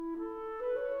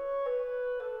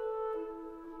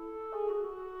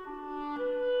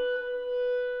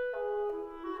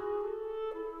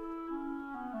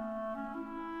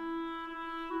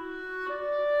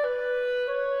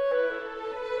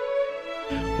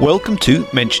Welcome to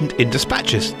Mentioned in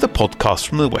Dispatches, the podcast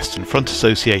from the Western Front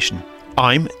Association.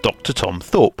 I'm Dr. Tom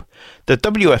Thorpe. The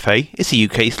WFA is the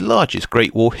UK's largest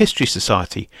Great War History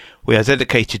Society. We are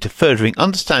dedicated to furthering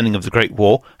understanding of the Great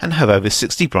War and have over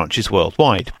 60 branches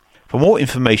worldwide. For more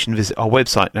information, visit our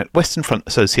website at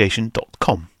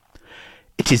westernfrontassociation.com.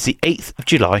 It is the 8th of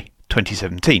July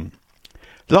 2017.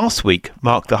 Last week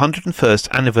marked the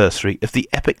 101st anniversary of the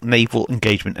epic naval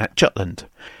engagement at Jutland.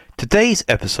 Today's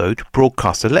episode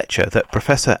broadcasts a lecture that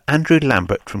Professor Andrew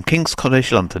Lambert from King's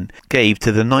College London gave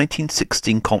to the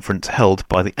 1916 conference held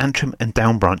by the Antrim and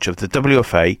Down branch of the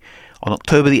WFA on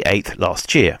October the 8th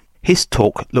last year. His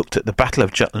talk looked at the Battle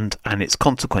of Jutland and its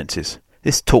consequences.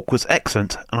 This talk was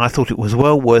excellent and I thought it was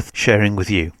well worth sharing with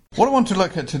you. What I want to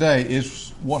look at today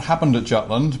is what happened at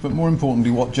Jutland, but more importantly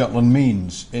what Jutland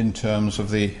means in terms of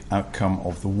the outcome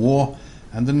of the war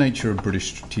and the nature of British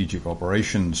strategic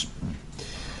operations.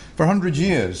 For 100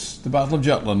 years, the Battle of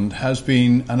Jutland has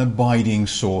been an abiding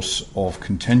source of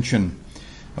contention.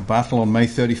 A battle on May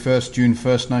 31st, June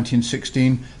 1st,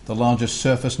 1916, the largest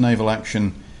surface naval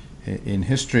action in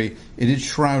history, it is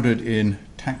shrouded in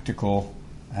tactical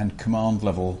and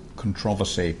command-level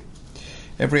controversy.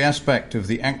 Every aspect of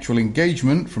the actual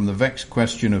engagement, from the vexed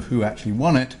question of who actually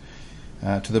won it,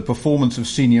 to the performance of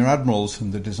senior admirals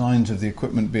and the designs of the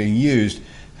equipment being used,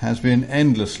 has been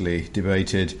endlessly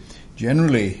debated,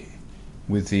 generally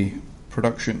with the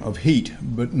production of heat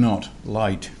but not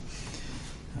light.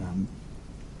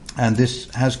 And this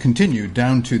has continued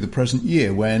down to the present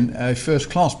year when a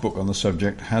first-class book on the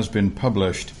subject has been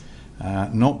published,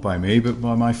 not by me but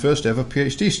by my first ever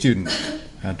PhD student.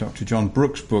 Dr. John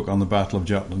Brooks' book on the Battle of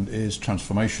Jutland is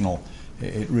transformational.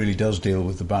 It really does deal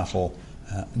with the battle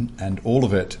and all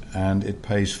of it, and it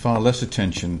pays far less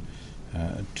attention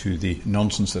to the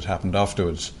nonsense that happened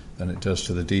afterwards than it does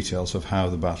to the details of how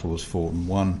the battle was fought and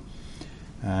won.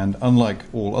 And unlike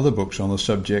all other books on the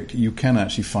subject, you can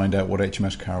actually find out what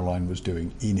HMS Caroline was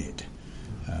doing in it,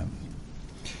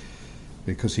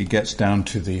 because he gets down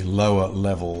to the lower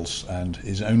levels and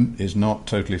is not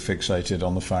totally fixated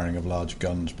on the firing of large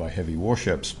guns by heavy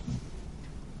warships.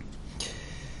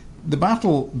 The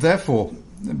battle, therefore,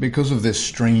 because of this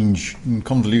strange and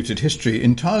convoluted history,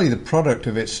 entirely the product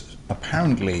of its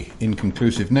apparently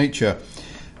inconclusive nature,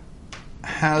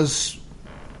 has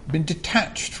been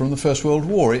detached from the First World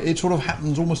War. It sort of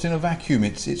happens almost in a vacuum.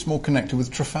 It's more connected with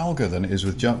Trafalgar than it is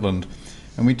with Jutland.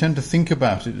 And we tend to think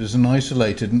about it as an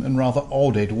isolated and rather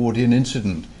odd Edwardian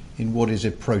incident in what is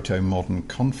a proto-modern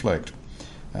conflict.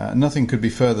 Nothing could be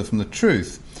further from the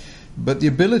truth. But the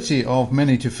ability of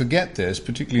many to forget this,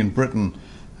 particularly in Britain,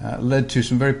 led to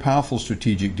some very powerful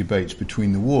strategic debates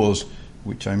between the wars,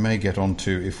 which I may get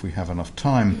onto if we have enough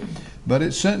time. But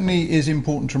it certainly is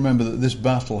important to remember that this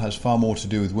battle has far more to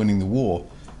do with winning the war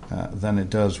than it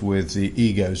does with the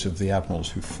egos of the admirals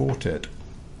who fought it.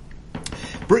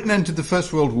 Britain entered the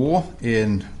First World War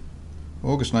in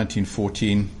August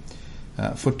 1914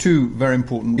 for two very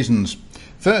important reasons.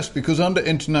 First, because under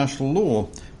international law,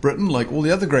 Britain, like all the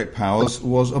other great powers,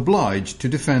 was obliged to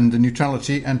defend the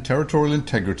neutrality and territorial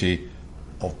integrity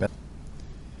of Belgium.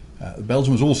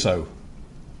 Belgium was also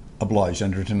obliged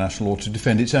under international law to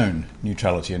defend its own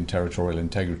neutrality and territorial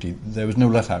integrity. There was no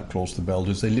let-out clause to the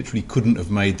Belgians. They literally couldn't have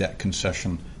made that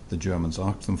concession the Germans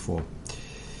asked them for.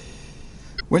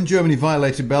 When Germany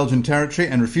violated Belgian territory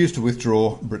and refused to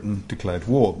withdraw, Britain declared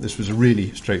war. This was a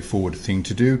really straightforward thing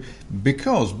to do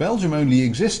because Belgium only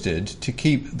existed to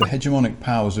keep the hegemonic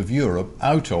powers of Europe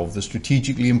out of the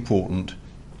strategically important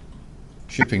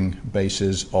shipping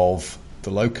bases of the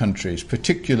Low Countries,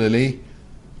 particularly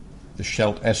the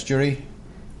Scheldt Estuary,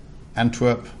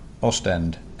 Antwerp,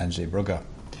 Ostend and Zeebrugge.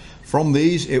 From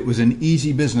these, it was an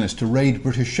easy business to raid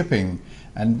British shipping,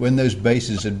 and when those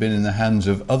bases had been in the hands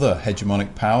of other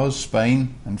hegemonic powers,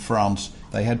 Spain and France,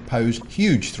 they had posed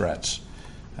huge threats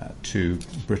to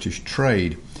British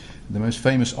trade. The most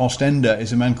famous Ostender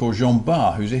is a man called Jean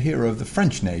Bart, who's a hero of the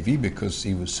French Navy because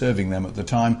he was serving them at the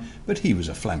time, but he was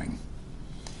a Fleming,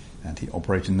 and he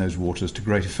operated in those waters to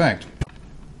great effect.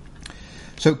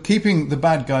 So keeping the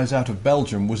bad guys out of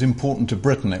Belgium was important to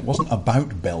Britain. It wasn't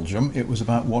about Belgium, it was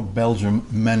about what Belgium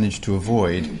managed to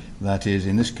avoid, that is,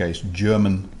 in this case,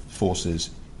 German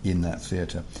forces in that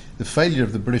theatre. The failure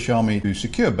of the British Army to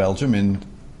secure Belgium in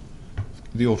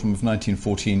the autumn of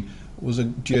 1914 was a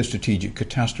geostrategic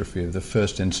catastrophe of the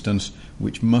first instance,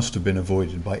 which must have been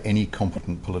avoided by any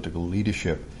competent political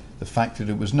leadership. The fact that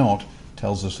it was not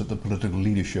tells us that the political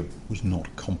leadership was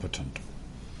not competent.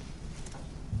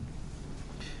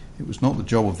 It was not the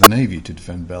job of the Navy to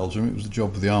defend Belgium, it was the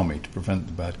job of the Army to prevent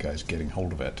the bad guys getting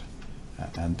hold of it.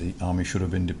 and the army should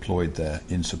have been deployed there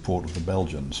in support of the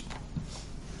Belgians.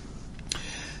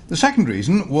 The second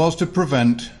reason was to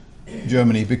prevent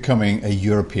Germany becoming a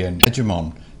European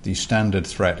hegemon, the standard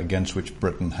threat against which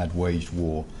Britain had waged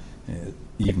war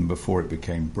even before it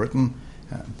became Britain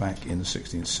back in the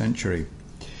 16th century.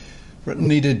 Britain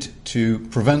needed to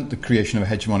prevent the creation of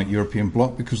a hegemonic European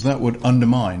bloc because that would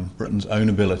undermine Britain's own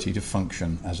ability to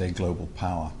function as a global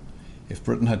power. If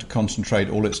Britain had to concentrate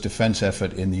all its defence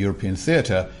effort in the European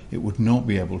theatre, it would not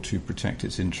be able to protect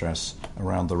its interests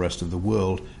around the rest of the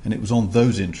world, and it was on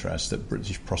those interests that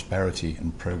British prosperity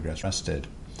and progress rested.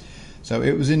 So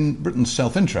it was in Britain's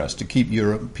self-interest to keep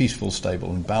Europe peaceful, stable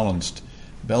and balanced.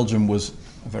 Belgium was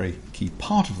a very key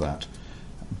part of that,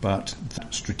 but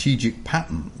that strategic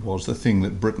pattern was the thing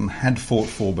that Britain had fought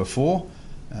for before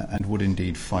and would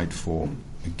indeed fight for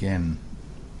again.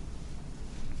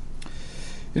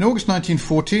 In August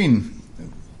 1914,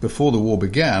 before the war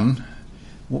began,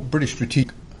 what British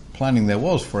strategic planning there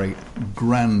was for a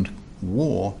grand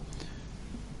war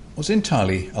was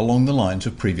entirely along the lines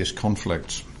of previous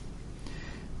conflicts.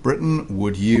 Britain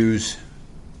would use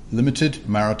limited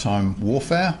maritime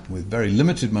warfare with very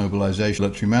limited mobilisation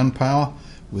of military manpower,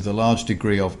 with a large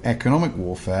degree of economic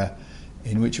warfare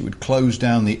in which it would close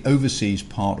down the overseas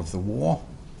part of the war,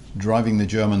 driving the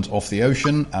Germans off the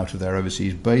ocean, out of their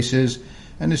overseas bases,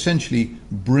 and essentially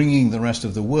bringing the rest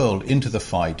of the world into the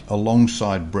fight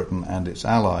alongside Britain and its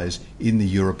allies in the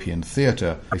European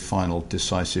theatre, a final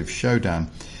decisive showdown.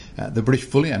 The British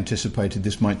fully anticipated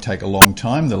this might take a long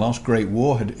time. The last Great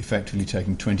War had effectively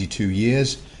taken 22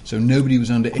 years, so nobody was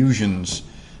under illusions,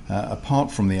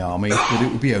 apart from the army, that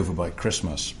it would be over by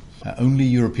Christmas. Only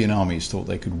European armies thought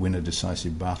they could win a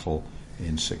decisive battle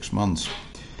in 6 months.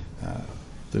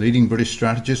 The leading British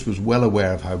strategist was well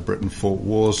aware of how Britain fought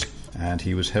wars, and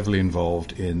he was heavily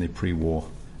involved in the pre-war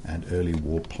and early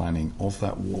war planning of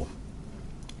that war.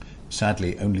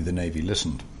 Sadly, only the Navy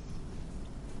listened.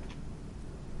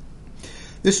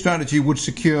 This strategy would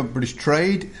secure British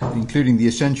trade, including the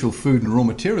essential food and raw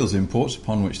materials imports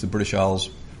upon which the British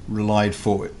Isles relied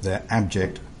for their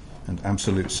abject and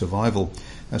absolute survival.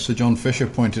 As Sir John Fisher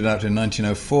pointed out in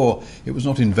 1904, it was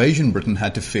not invasion Britain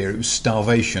had to fear, it was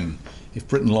starvation. If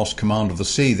Britain lost command of the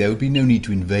sea, there would be no need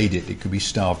to invade it. It could be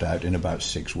starved out in about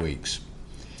 6 weeks.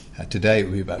 Today, it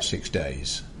would be about 6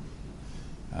 days.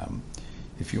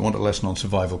 If you want a lesson on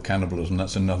survival cannibalism,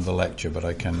 that's another lecture, but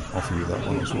I can offer you that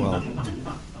one as well.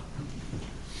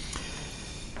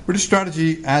 British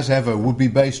strategy, as ever, would be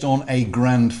based on a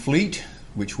grand fleet,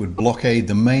 which would blockade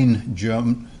the main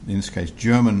German, in this case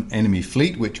German enemy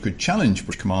fleet, which could challenge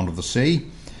British command of the sea,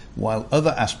 while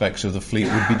other aspects of the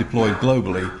fleet would be deployed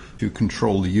globally to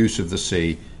control the use of the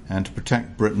sea and to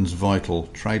protect Britain's vital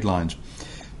trade lines.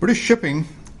 British shipping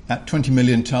at 20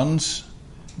 million tonnes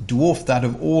dwarfed that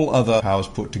of all other powers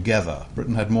put together.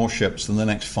 Britain had more ships than the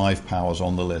next 5 powers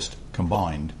on the list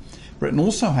combined. Britain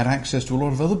also had access to a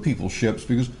lot of other people's ships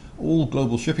because all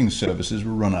global shipping services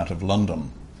were run out of London.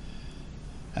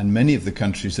 And many of the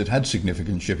countries that had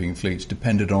significant shipping fleets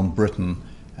depended on Britain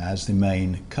as the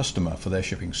main customer for their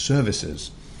shipping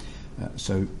services.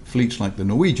 So fleets like the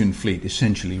Norwegian fleet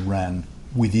essentially ran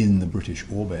within the British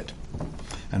orbit.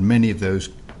 And many of those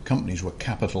companies were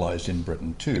capitalised in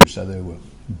Britain too, so they were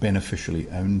beneficially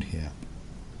owned here.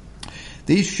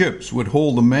 These ships would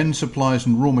haul the men, supplies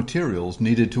and raw materials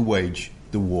needed to wage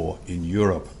the war in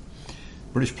Europe.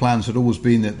 British plans had always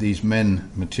been that these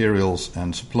men, materials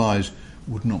and supplies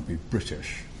would not be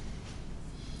British.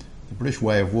 The British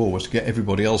way of war was to get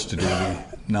everybody else to do the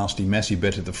nasty, messy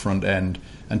bit at the front end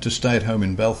and to stay at home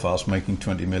in Belfast making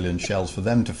 20 million shells for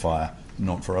them to fire,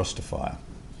 not for us to fire.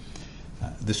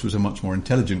 This was a much more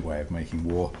intelligent way of making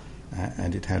war,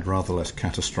 and it had rather less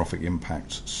catastrophic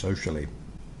impacts socially.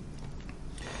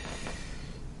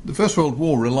 The First World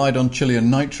War relied on Chilean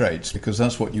nitrates because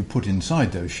that's what you put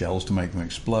inside those shells to make them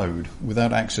explode.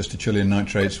 Without access to Chilean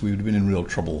nitrates, we would have been in real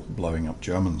trouble blowing up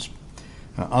Germans.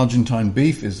 Argentine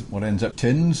beef is what ends up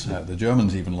tins. The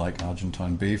Germans even like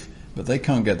Argentine beef, but they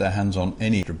can't get their hands on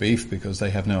any beef because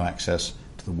they have no access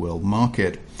to the world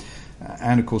market.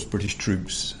 And of course, British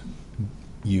troops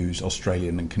use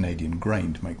Australian and Canadian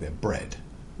grain to make their bread,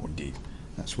 or indeed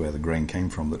that's where the grain came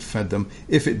from that fed them,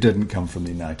 if it didn't come from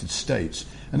the United States.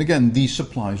 And again, these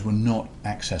supplies were not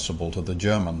accessible to the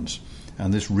Germans,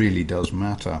 and this really does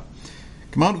matter.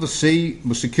 Command of the sea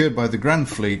was secured by the Grand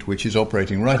Fleet, which is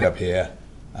operating right up here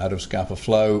out of Scapa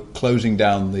Flow, closing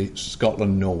down the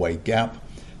Scotland-Norway gap.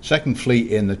 Second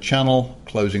Fleet in the Channel,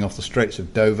 closing off the Straits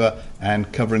of Dover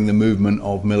and covering the movement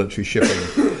of military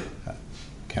shipping,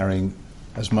 carrying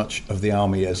as much of the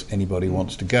army as anybody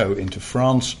wants to go into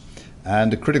France.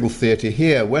 And a critical theatre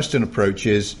here, western approach,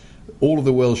 is all of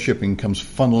the world's shipping comes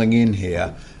funneling in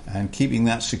here, and keeping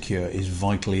that secure is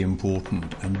vitally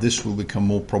important, and this will become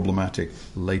more problematic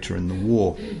later in the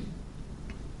war.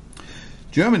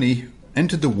 Germany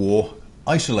entered the war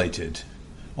isolated.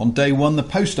 On day one, the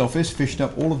post office fished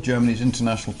up all of Germany's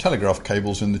international telegraph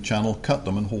cables in the Channel, cut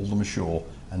them and hauled them ashore,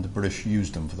 and the British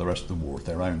used them for the rest of the war of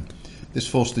their own. This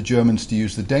forced the Germans to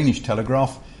use the Danish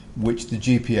telegraph, which the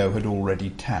GPO had already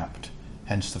tapped,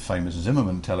 hence the famous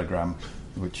Zimmermann telegram,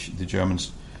 which the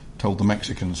Germans told the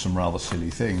Mexicans some rather silly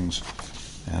things,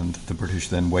 and the British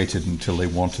then waited until they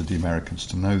wanted the Americans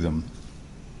to know them.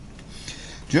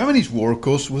 Germany's war, of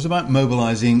course, was about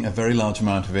mobilising a very large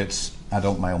amount of its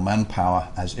adult male manpower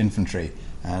as infantry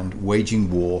and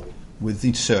waging war with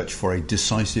the search for a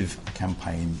decisive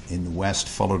campaign in the west,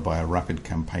 followed by a rapid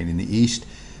campaign in the east,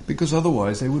 because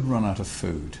otherwise they would run out of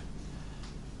food.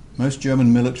 Most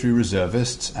German military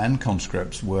reservists and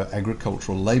conscripts were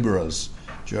agricultural labourers.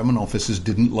 German officers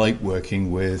didn't like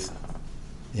working with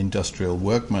industrial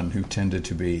workmen who tended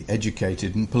to be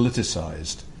educated and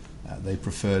politicised. They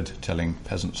preferred telling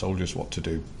peasant soldiers what to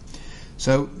do.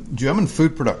 So German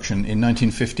food production in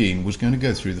 1915 was going to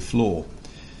go through the floor.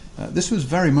 This was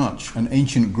very much an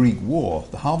ancient Greek war.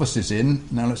 The harvest is in,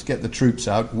 now let's get the troops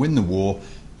out, win the war,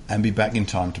 and be back in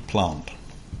time to plant.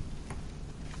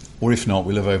 Or if not,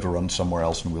 we'll have overrun somewhere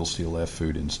else and we'll steal their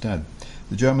food instead.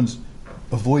 The Germans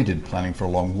avoided planning for a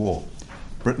long war.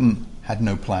 Britain had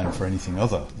no plan for anything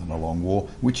other than a long war,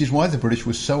 which is why the British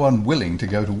were so unwilling to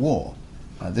go to war.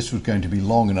 This was going to be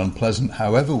long and unpleasant,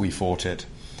 however we fought it.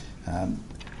 And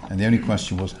the only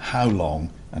question was how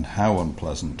long and how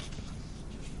unpleasant.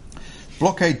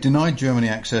 Blockade denied Germany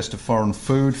access to foreign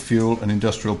food, fuel and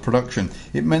industrial production.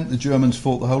 It meant the Germans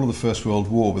fought the whole of the First World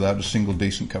War without a single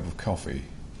decent cup of coffee.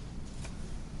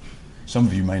 Some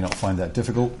of you may not find that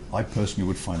difficult. I personally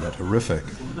would find that horrific.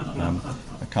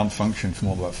 I can't function for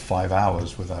more than about 5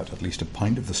 hours without at least a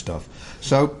pint of the stuff.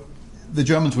 So the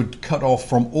Germans would cut off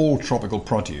from all tropical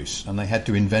produce, and they had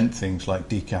to invent things like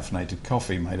decaffeinated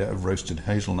coffee made out of roasted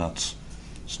hazelnuts.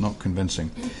 It's not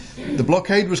convincing. The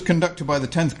blockade was conducted by the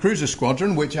 10th Cruiser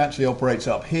Squadron, which actually operates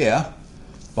up here,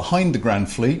 behind the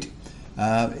Grand Fleet.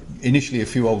 Initially a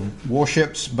few old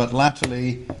warships, but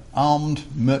latterly armed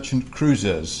merchant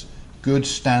cruisers. Good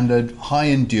standard, high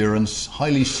endurance,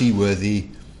 highly seaworthy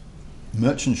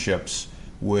merchant ships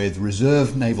with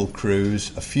reserve naval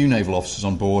crews, a few naval officers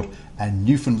on board, and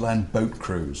Newfoundland boat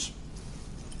crews.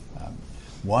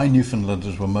 Why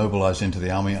Newfoundlanders were mobilised into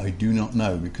the army, I do not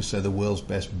know, because they're the world's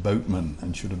best boatmen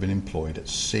and should have been employed at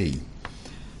sea.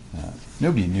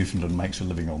 Nobody in Newfoundland makes a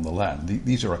living on the land.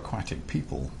 These are aquatic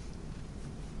people.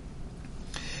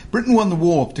 Britain won the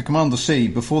war to command the sea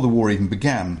before the war even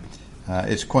began.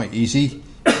 It's quite easy.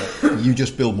 You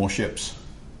just build more ships.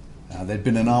 There'd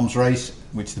been an arms race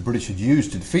which the British had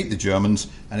used to defeat the Germans,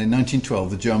 and in 1912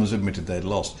 the Germans admitted they'd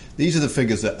lost. These are the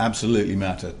figures that absolutely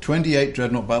matter. 28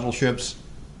 dreadnought battleships,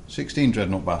 16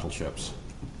 dreadnought battleships.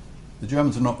 The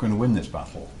Germans are not going to win this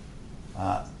battle.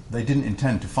 They didn't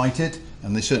intend to fight it,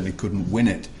 and they certainly couldn't win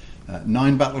it.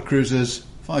 9 battle cruisers,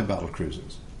 5 battle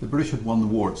cruisers. The British had won the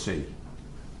war at sea.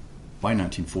 By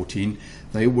 1914,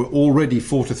 they were already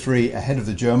 4-3 ahead of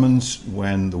the Germans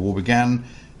when the war began.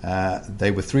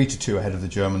 They were 3-2 ahead of the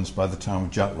Germans by the time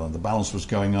of Jutland. The balance was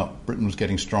going up. Britain was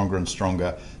getting stronger and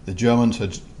stronger. The Germans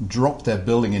had dropped their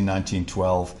building in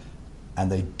 1912,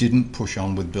 and they didn't push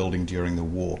on with building during the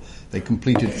war. They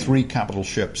completed 3 capital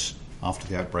ships after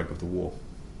the outbreak of the war.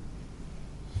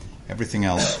 Everything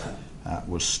else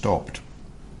was stopped.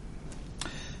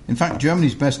 In fact,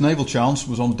 Germany's best naval chance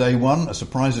was on day one. A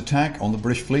surprise attack on the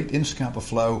British fleet in Scapa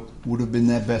Flow would have been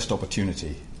their best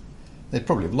opportunity. They'd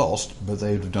probably have lost, but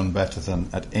they would have done better than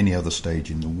at any other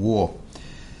stage in the war.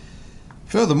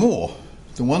 Furthermore,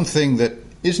 the one thing that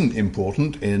isn't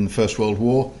important in the First World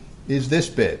War is this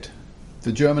bit,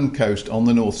 the German coast on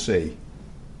the North Sea.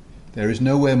 There is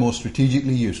nowhere more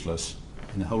strategically useless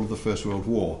in the whole of the First World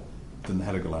War than the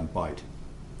Heligoland Bight.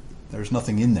 There is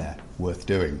nothing in there worth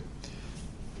doing.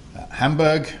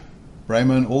 Hamburg,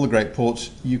 Bremen, all the great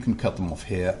ports, you can cut them off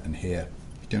here and here.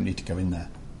 You don't need to go in there.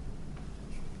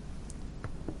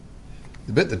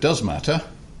 The bit that does matter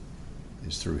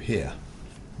is through here,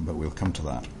 but we'll come to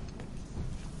that.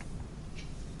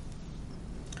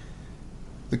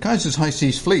 The Kaiser's High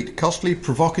Seas Fleet, costly,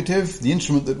 provocative, the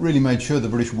instrument that really made sure the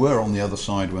British were on the other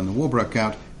side when the war broke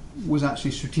out, was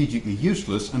actually strategically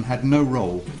useless and had no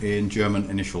role in German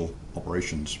initial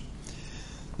operations.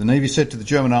 The Navy said to the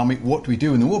German army, what do we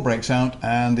do when the war breaks out?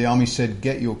 And the army said,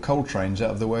 get your coal trains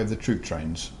out of the way of the troop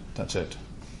trains. That's it.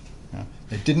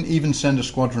 They didn't even send a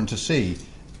squadron to sea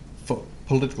for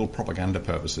political propaganda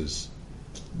purposes.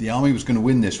 The army was going to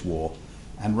win this war,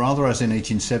 and rather as in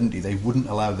 1870, they wouldn't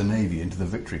allow the Navy into the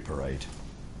victory parade.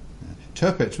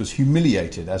 Tirpitz was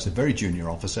humiliated as a very junior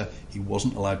officer. He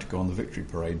wasn't allowed to go on the victory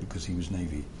parade because he was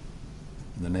Navy.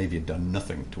 And the Navy had done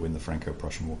nothing to win the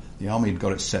Franco-Prussian War. The army had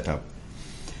got it set up.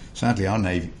 Sadly, our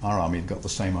army had got the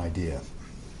same idea.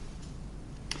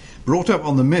 Brought up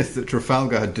on the myth that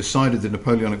Trafalgar had decided the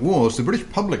Napoleonic Wars, the British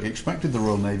public expected the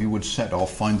Royal Navy would set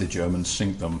off, find the Germans,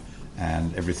 sink them,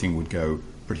 and everything would go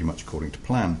pretty much according to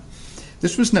plan.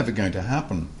 This was never going to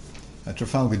happen.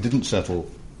 Trafalgar didn't settle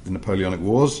the Napoleonic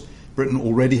Wars. Britain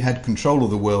already had control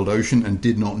of the world ocean and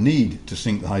did not need to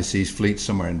sink the high seas fleet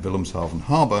somewhere in Wilhelmshaven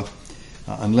harbour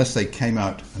unless they came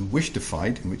out and wished to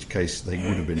fight, in which case they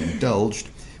would have been indulged.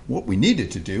 What we needed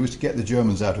to do was to get the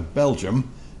Germans out of Belgium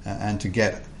and to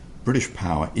get British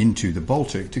power into the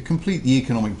Baltic to complete the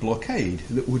economic blockade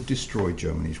that would destroy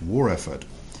Germany's war effort.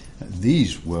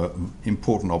 These were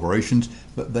important operations,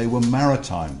 but they were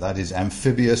maritime, that is,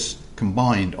 amphibious,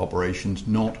 combined operations,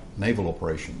 not naval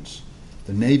operations.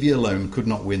 The Navy alone could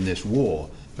not win this war,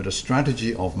 but a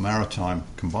strategy of maritime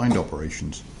combined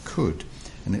operations could.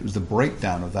 And it was the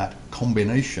breakdown of that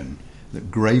combination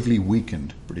that gravely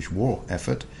weakened British war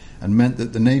effort and meant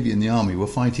that the Navy and the Army were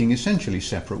fighting essentially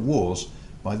separate wars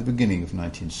by the beginning of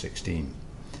 1916.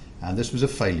 And this was a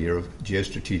failure of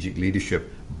geostrategic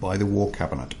leadership by the War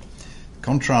Cabinet. The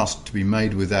contrast to be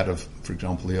made with that of, for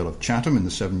example, the Earl of Chatham in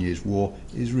the 7 Years' War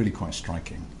is really quite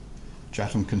striking.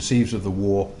 Chatham conceives of the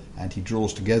war and he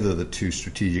draws together the two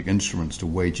strategic instruments to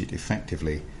wage it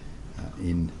effectively.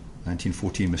 In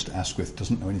 1914, Mr. Asquith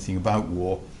doesn't know anything about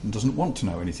war and doesn't want to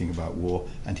know anything about war,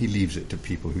 and he leaves it to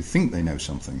people who think they know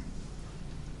something.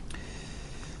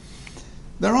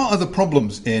 There are other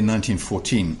problems in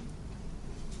 1914.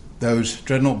 Those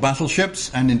dreadnought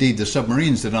battleships, and indeed the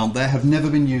submarines that aren't there, have never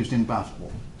been used in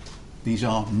battle. These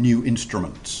are new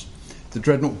instruments. The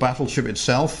dreadnought battleship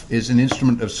itself is an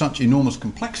instrument of such enormous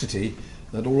complexity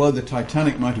that although the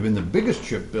Titanic might have been the biggest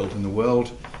ship built in the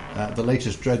world, the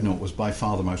latest dreadnought was by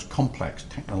far the most complex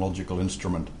technological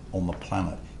instrument on the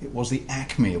planet. It was the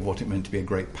acme of what it meant to be a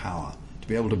great power, to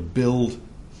be able to build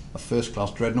a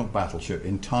first-class dreadnought battleship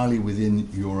entirely within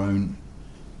your own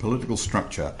political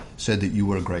structure said that you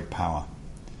were a great power.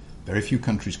 Very few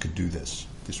countries could do this.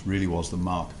 This really was the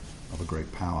mark of a great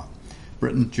power.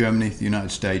 Britain, Germany, the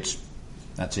United States,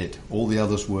 that's it. All the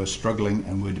others were struggling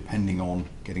and were depending on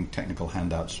getting technical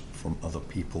handouts from other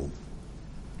people.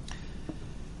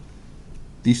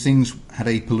 These things had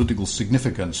a political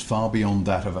significance far beyond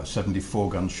that of a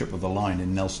 74-gun ship of the line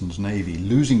in Nelson's Navy.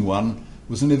 Losing one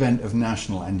was an event of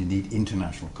national and indeed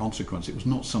international consequence. It was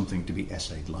not something to be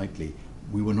essayed lightly.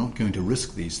 We were not going to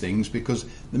risk these things because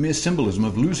the mere symbolism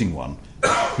of losing one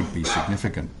could be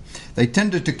significant. They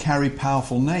tended to carry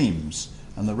powerful names,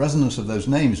 and the resonance of those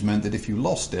names meant that if you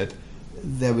lost it,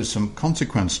 there was some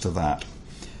consequence to that.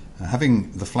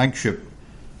 Having the flagship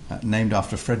named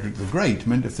after Frederick the Great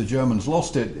meant if the Germans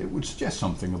lost it, it would suggest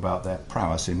something about their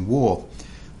prowess in war.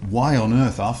 Why on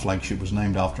earth our flagship was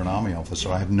named after an army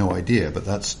officer, I have no idea, but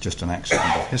that's just an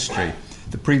accident of history.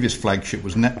 The previous flagship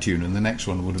was Neptune, and the next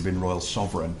one would have been Royal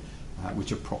Sovereign,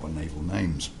 which are proper naval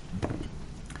names.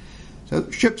 So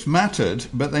ships mattered,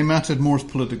 but they mattered more as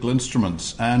political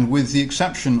instruments, and with the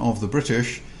exception of the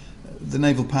British, the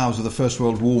naval powers of the First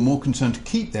World War were more concerned to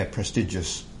keep their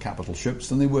prestigious capital ships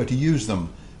than they were to use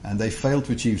them, and they failed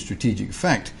to achieve strategic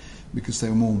effect because they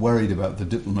were more worried about the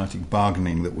diplomatic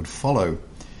bargaining that would follow.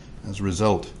 As a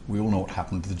result, we all know what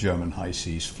happened to the German high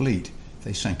seas fleet.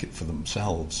 They sank it for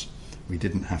themselves. We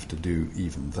didn't have to do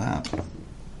even that.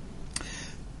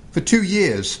 For 2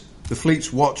 years, the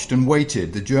fleets watched and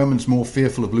waited, the Germans more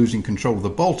fearful of losing control of the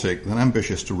Baltic than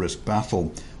ambitious to risk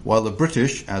battle, while the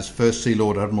British, as First Sea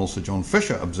Lord Admiral Sir John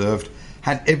Fisher observed,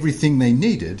 had everything they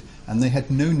needed and they had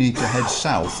no need to head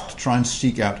south to try and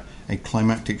seek out a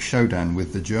climactic showdown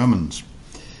with the Germans.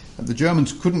 The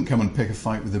Germans couldn't come and pick a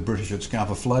fight with the British at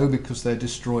Scapa Flow because their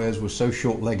destroyers were so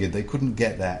short-legged they couldn't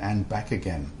get there and back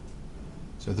again.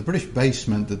 So the British base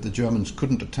meant that the Germans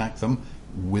couldn't attack them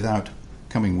without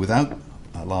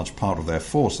a large part of their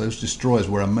force. Those destroyers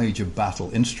were a major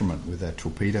battle instrument with their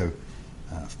torpedo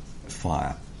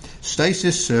fire.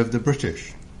 Stasis served the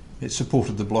British. It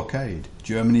supported the blockade.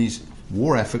 Germany's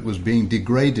war effort was being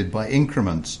degraded by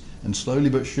increments, and slowly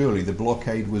but surely the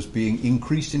blockade was being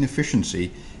increased in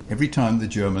efficiency every time the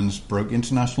Germans broke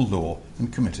international law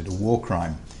and committed a war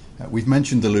crime. We've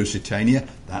mentioned the Lusitania.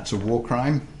 That's a war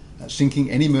crime. Sinking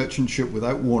any merchant ship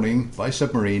without warning by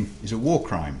submarine is a war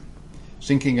crime.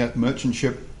 Sinking a merchant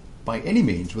ship by any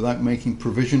means without making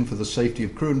provision for the safety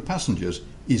of crew and passengers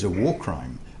is a war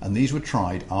crime, and these were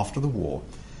tried after the war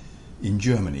in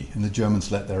Germany, and the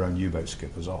Germans let their own U-boat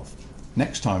skippers off.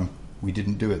 Next time, we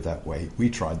didn't do it that way. We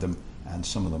tried them, and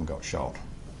some of them got shot.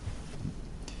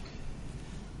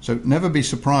 So never be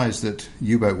surprised that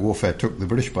U-boat warfare took the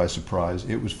British by surprise.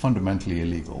 It was fundamentally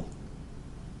illegal.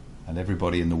 And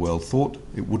everybody in the world thought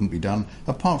it wouldn't be done,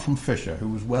 apart from Fisher, who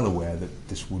was well aware that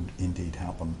this would indeed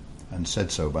happen, and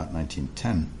said so about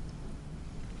 1910.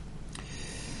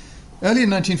 Early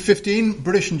in 1915,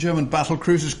 British and German battle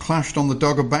cruisers clashed on the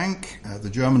Dogger Bank. The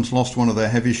Germans lost one of their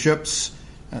heavy ships.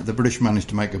 The British managed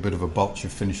to make a bit of a botch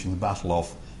of finishing the battle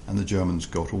off, and the Germans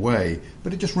got away.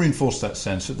 But it just reinforced that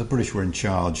sense that the British were in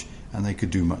charge and they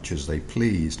could do much as they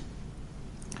pleased.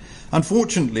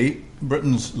 Unfortunately,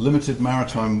 Britain's limited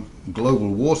maritime global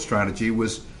war strategy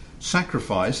was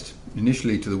sacrificed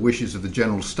initially to the wishes of the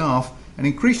General Staff and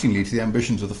increasingly to the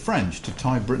ambitions of the French to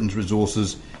tie Britain's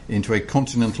resources into a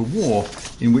continental war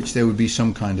in which there would be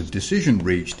some kind of decision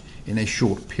reached in a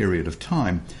short period of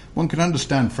time. One could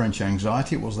understand French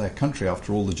anxiety. It was their country,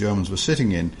 after all, the Germans were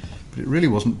sitting in, but it really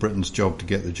wasn't Britain's job to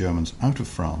get the Germans out of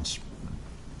France.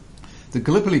 The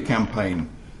Gallipoli campaign,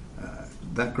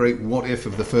 that great what-if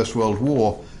of the First World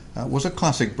War, was a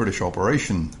classic British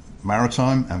operation,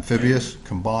 maritime, amphibious,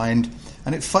 combined,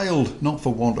 and it failed not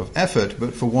for want of effort,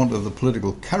 but for want of the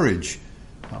political courage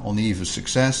on the eve of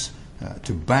success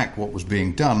to back what was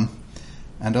being done,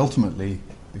 and ultimately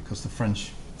because the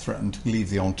French threatened to leave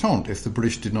the Entente if the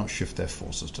British did not shift their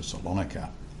forces to Salonika.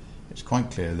 It's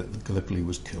quite clear that Gallipoli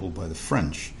was killed by the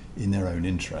French in their own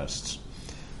interests.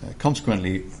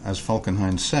 Consequently, as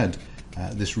Falkenhayn said,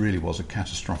 this really was a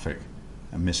catastrophic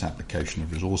misapplication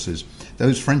of resources.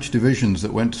 Those French divisions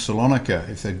that went to Salonika,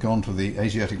 if they'd gone to the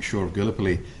Asiatic shore of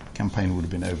Gallipoli, the campaign would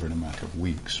have been over in a matter of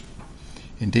weeks.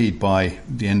 Indeed, by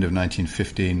the end of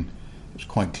 1915, it was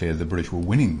quite clear the British were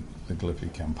winning the Gallipoli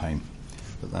campaign,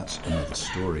 but that's another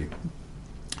story.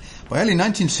 By early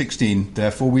 1916,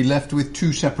 therefore, we left with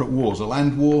two separate wars, a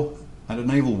land war and a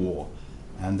naval war.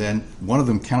 And then one of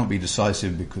them cannot be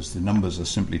decisive because the numbers are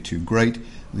simply too great,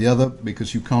 the other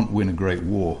because you can't win a great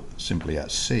war simply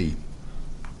at sea.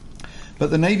 But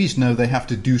the navies know they have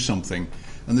to do something,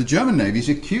 and the German Navy is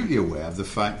acutely aware of the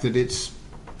fact that it's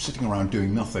sitting around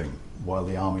doing nothing while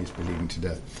the army is bleeding to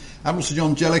death. Admiral Sir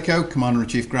John Jellicoe,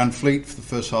 Commander-in-Chief Grand Fleet for the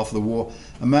first half of the war,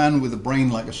 a man with a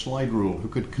brain like a slide rule who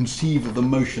could conceive of the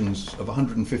motions of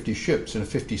 150 ships in a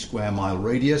 50 square mile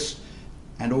radius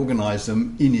and organise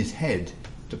them in his head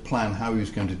to plan how he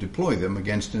was going to deploy them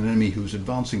against an enemy who was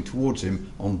advancing towards him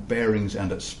on bearings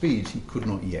and at speeds he could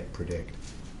not yet predict.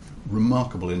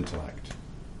 Remarkable intellect,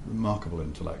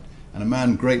 and a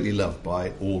man greatly loved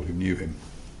by all who knew him.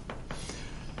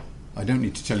 I don't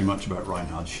need to tell you much about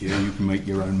Reinhard Scheer. You can make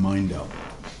your own mind up.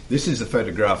 This is a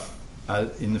photograph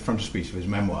in the frontispiece of his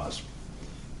memoirs.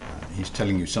 He's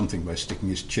telling you something by sticking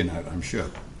his chin out, I'm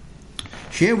sure.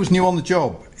 Scheer was new on the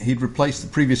job. He'd replaced the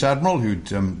previous admiral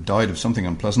who'd died of something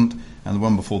unpleasant, and the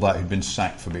one before that who'd been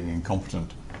sacked for being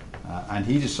incompetent. And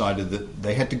he decided that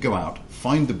they had to go out,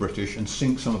 find the British and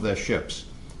sink some of their ships.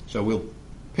 So we'll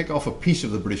pick off a piece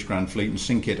of the British Grand Fleet and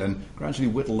sink it and gradually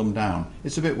whittle them down.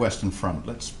 It's a bit Western Front.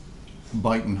 Let's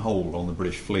bite and hold on the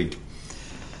British fleet.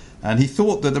 And he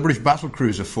thought that the British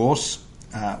battlecruiser force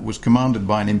was commanded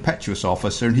by an impetuous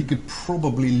officer, and he could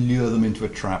probably lure them into a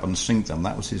trap and sink them.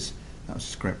 That was his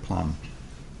great plan.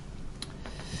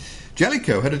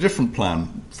 Jellicoe had a different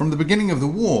plan. From the beginning of the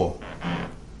war,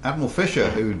 Admiral Fisher,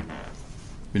 who'd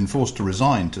been forced to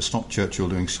resign to stop Churchill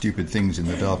doing stupid things in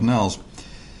the Dardanelles,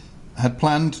 had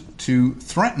planned to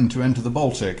threaten to enter the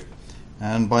Baltic,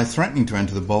 and by threatening to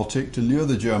enter the Baltic, to lure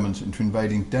the Germans into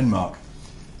invading Denmark.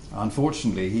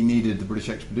 Unfortunately, he needed the British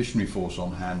Expeditionary Force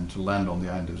on hand to land on the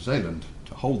island of Zeeland,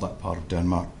 to hold that part of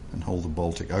Denmark and hold the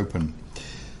Baltic open.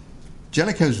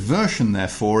 Jellicoe's version,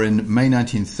 therefore, in May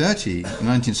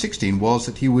 1916, was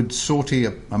that he would sortie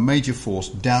a major force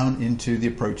down into the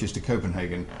approaches to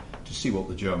Copenhagen to see what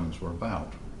the Germans were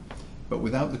about. But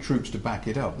without the troops to back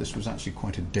it up, this was actually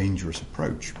quite a dangerous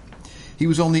approach. He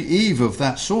was on the eve of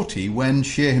that sortie when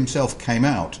Scheer himself came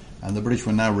out, and the British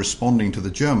were now responding to the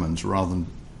Germans rather than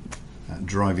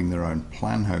driving their own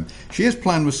plan home. Scheer's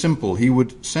plan was simple. He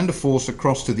would send a force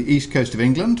across to the east coast of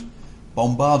England,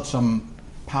 bombard some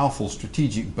powerful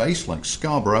strategic base like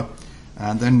Scarborough,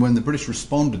 and then when the British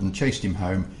responded and chased him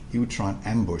home, he would try and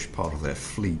ambush part of their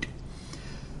fleet.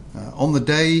 On the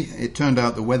day, it turned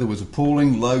out the weather was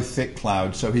appalling, low, thick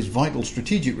clouds, so his vital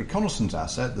strategic reconnaissance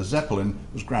asset, the Zeppelin,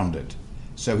 was grounded.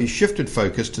 So he shifted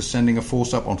focus to sending a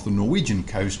force up onto the Norwegian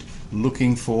coast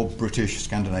looking for British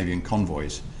Scandinavian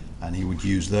convoys, and he would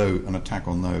use an attack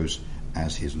on those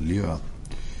as his lure.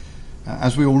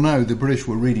 As we all know, the British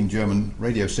were reading German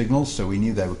radio signals, so we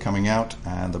knew they were coming out,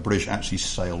 and the British actually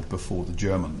sailed before the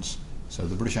Germans. So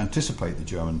the British anticipate the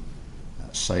German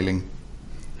sailing,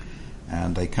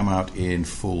 and they come out in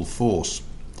full force.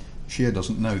 Scheer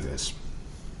doesn't know this.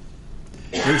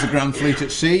 Here's the Grand Fleet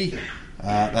at sea.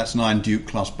 That's 9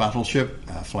 Duke-class battleship.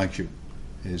 Flagship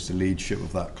is the lead ship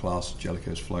of that class,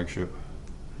 Jellicoe's flagship.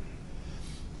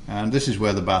 And this is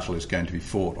where the battle is going to be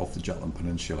fought off the Jutland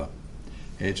Peninsula.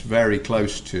 It's very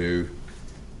close to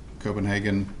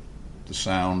Copenhagen, the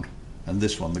Sound, and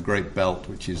this one, the Great Belt,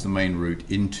 which is the main route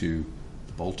into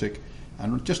the Baltic.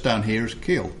 And just down here is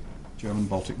Kiel, German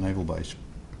Baltic Naval Base.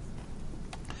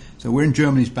 So we're in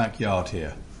Germany's backyard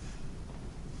here.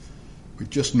 We're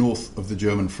just north of the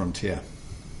German frontier.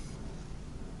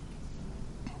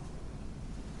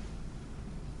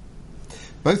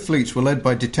 Both fleets were led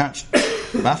by detached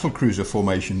battlecruiser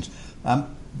formations.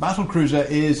 Battlecruiser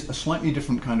is a slightly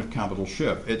different kind of capital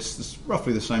ship. It's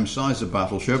roughly the same size as a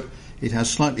battleship. It has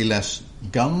slightly less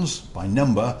guns by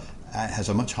number, it has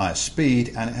a much higher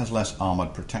speed, and it has less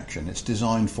armoured protection. It's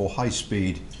designed for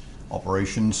high-speed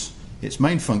operations. Its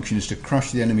main function is to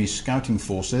crush the enemy's scouting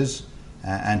forces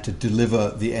and to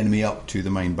deliver the enemy up to the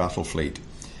main battle fleet.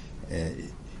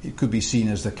 It could be seen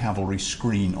as the cavalry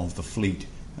screen of the fleet,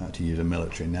 to use a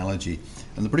military analogy.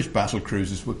 And the British battle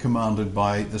cruisers were commanded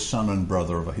by the son and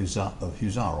brother of hussar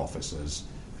officers,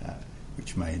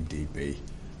 which may indeed be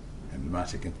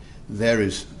emblematic. And there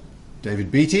is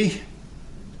David Beatty,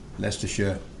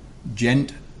 Leicestershire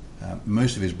gent.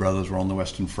 Most of his brothers were on the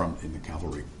Western Front in the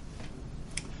cavalry.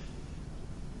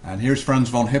 And here's Franz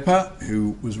von Hipper,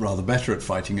 who was rather better at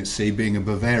fighting at sea. Being a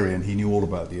Bavarian, he knew all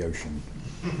about the ocean.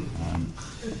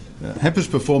 Hipper's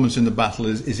performance in the battle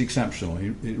is exceptional.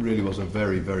 It really was a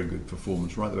very, very good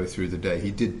performance right the way through the day.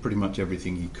 He did pretty much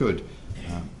everything he could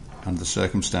under the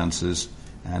circumstances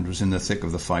and was in the thick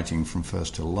of the fighting from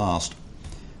first till last.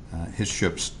 His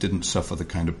ships didn't suffer the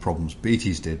kind of problems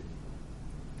Beatty's did.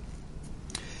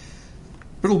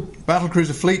 British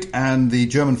battlecruiser fleet and the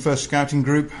German 1st Scouting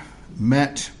Group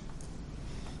met.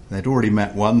 They'd already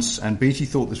met once, and Beatty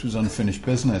thought this was unfinished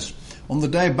business. On the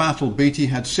day of battle, Beatty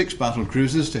had 6 battle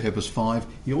cruisers to Hipper's 5.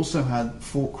 He also had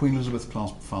 4 Queen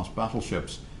Elizabeth-class fast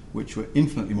battleships, which were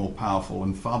infinitely more powerful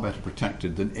and far better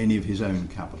protected than any of his own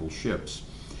capital ships.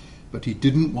 But he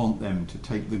didn't want them to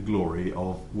take the glory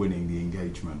of winning the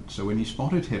engagement. So when he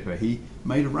spotted Hipper, he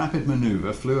made a rapid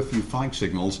manoeuvre, flew a few flag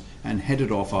signals, and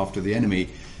headed off after the enemy,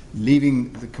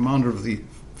 leaving the commander of the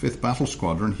 5th Battle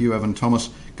Squadron, Hugh Evan Thomas,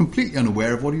 completely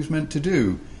unaware of what he was meant to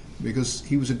do, because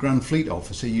he was a Grand Fleet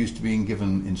officer used to being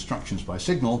given instructions by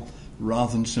signal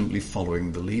rather than simply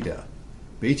following the leader.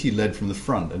 Beatty led from the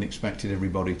front and expected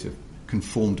everybody to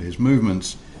conform to his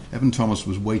movements. Evan Thomas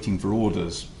was waiting for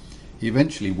orders. He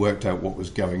eventually worked out what was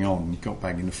going on and got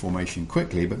back into formation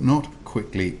quickly, but not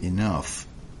quickly enough.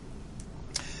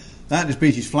 That is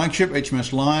Beatty's flagship,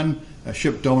 HMS Lion, a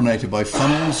ship dominated by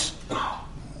funnels.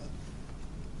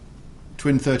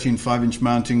 Twin 13 5-inch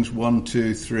mountings, 1,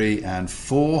 2, 3 and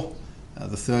 4.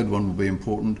 The third one will be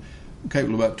important.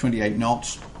 Capable of about 28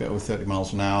 knots, a bit over 30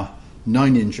 miles an hour.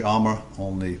 9-inch armour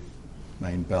on the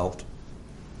main belt.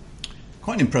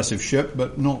 Quite an impressive ship,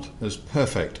 but not as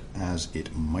perfect as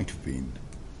it might have been.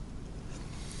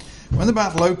 When the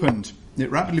battle opened, it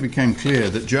rapidly became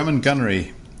clear that German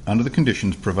gunnery, under the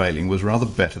conditions prevailing, was rather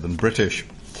better than British.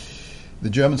 The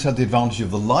Germans had the advantage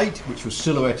of the light, which was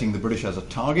silhouetting the British as a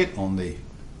target on the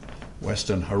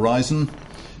western horizon,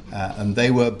 and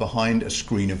they were behind a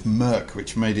screen of murk,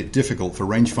 which made it difficult for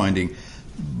range finding.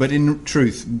 But in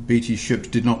truth, Beatty's ships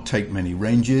did not take many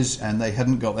ranges, and they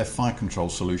hadn't got their fire control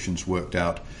solutions worked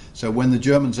out. So when the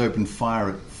Germans opened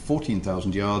fire at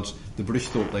 14,000 yards, the British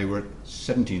thought they were at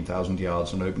 17,000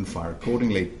 yards and opened fire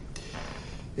accordingly.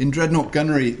 In dreadnought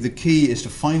gunnery, the key is to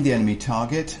find the enemy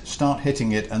target, start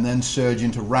hitting it, and then surge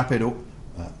into rapid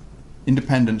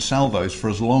independent salvos for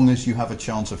as long as you have a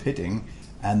chance of hitting,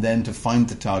 and then to find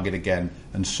the target again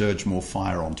and surge more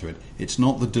fire onto it. It's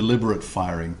not the deliberate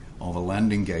firing of a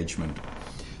land engagement.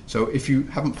 So if you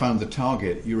haven't found the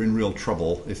target, you're in real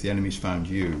trouble if the enemy's found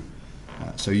you.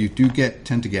 So you do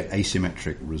tend to get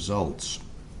asymmetric results.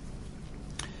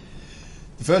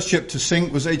 The first ship to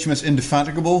sink was HMS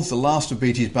Indefatigable, the last of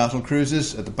Beatty's battle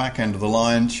cruisers. At the back end of the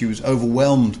line, she was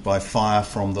overwhelmed by fire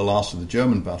from the last of the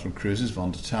German battle cruisers,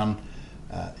 Von der Tann.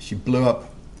 She blew up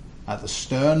at the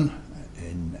stern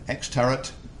in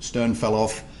X-turret. Stern fell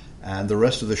off, and the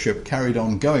rest of the ship carried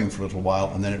on going for a little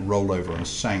while, and then it rolled over and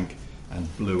sank and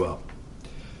blew up.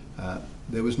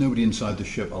 There was nobody inside the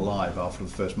ship alive after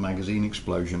the first magazine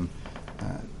explosion,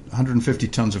 150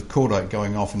 tons of cordite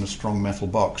going off in a strong metal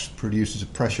box produces a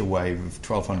pressure wave of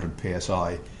 1200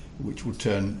 psi, which will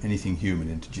turn anything human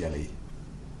into jelly.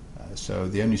 So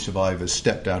the only survivors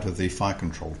stepped out of the fire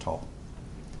control top.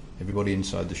 Everybody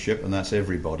inside the ship, and that's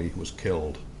everybody, was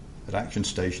killed. At action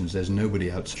stations, there's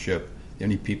nobody outside the ship. The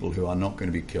only people who are not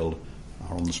going to be killed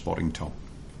are on the spotting top.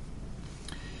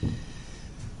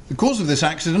 The cause of this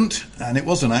accident, and it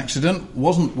was an accident,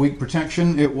 wasn't weak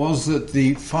protection. It was that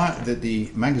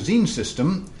the magazine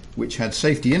system, which had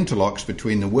safety interlocks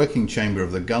between the working chamber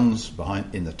of the guns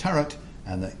behind in the turret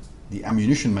and the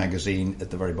ammunition magazine at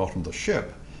the very bottom of the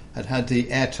ship, had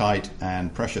the airtight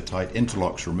and pressure-tight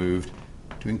interlocks removed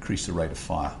to increase the rate of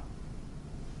fire.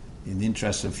 In the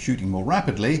interest of shooting more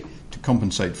rapidly, to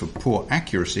compensate for poor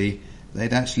accuracy,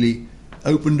 they'd actually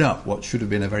opened up what should have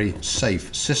been a very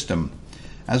safe system.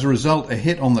 As a result, a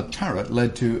hit on the turret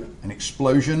led to an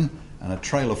explosion, and a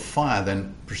trail of fire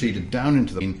then proceeded down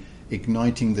into the plane,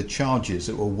 igniting the charges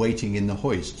that were waiting in the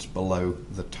hoists below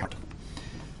the turret,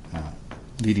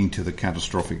 leading to the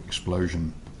catastrophic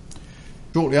explosion.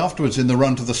 Shortly afterwards, in the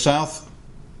run to the south,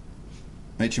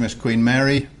 HMS Queen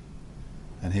Mary,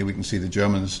 and here we can see the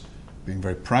Germans being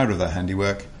very proud of their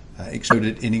handiwork,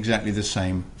 exploded in exactly the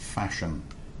same fashion.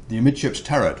 The amidships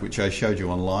turret, which I showed you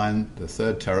online, the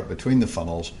third turret between the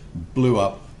funnels, blew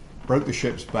up, broke the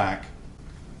ship's back,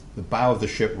 the bow of the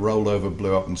ship rolled over,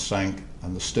 blew up and sank,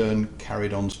 and the stern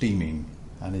carried on steaming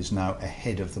and is now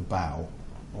ahead of the bow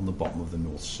on the bottom of the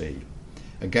North Sea.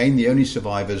 Again, the only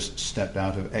survivors stepped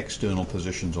out of external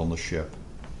positions on the ship,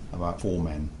 about 4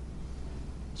 men.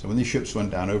 So when these ships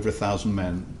went down, over 1,000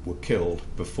 men were killed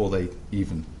before the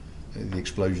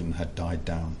explosion had died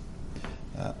down.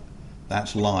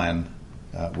 That's Lion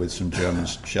with some German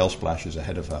shell splashes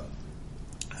ahead of her.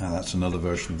 That's another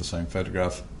version of the same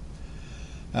photograph.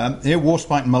 Here,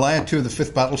 Warspite and Malaya, 2 of the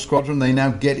 5th Battle Squadron, they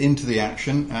now get into the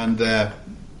action, and their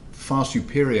far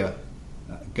superior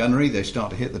gunnery, they start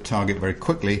to hit the target very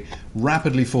quickly,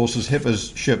 rapidly forces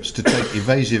Hipper's ships to take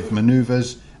evasive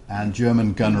manoeuvres, and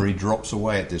German gunnery drops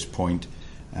away at this point,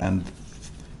 and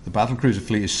the battlecruiser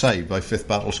fleet is saved by 5th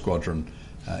Battle Squadron.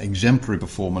 Exemplary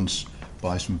performance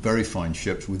by some very fine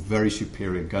ships with very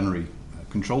superior gunnery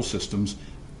control systems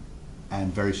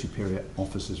and very superior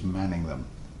officers manning them.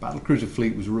 Battlecruiser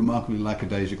fleet was a remarkably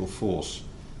lackadaisical force.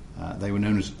 They were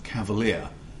known as Cavalier,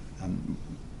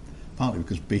 partly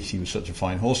because Beatty was such a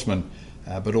fine horseman,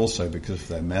 but also because of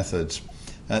their methods.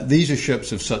 These are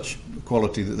ships of such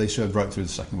quality that they served right through the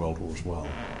Second World War as well.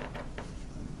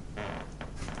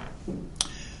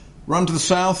 Run to the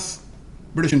south,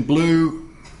 British in blue,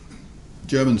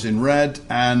 Germans in red,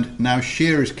 and now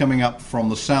Scheer is coming up from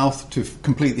the south to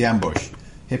complete the ambush.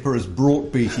 Hipper has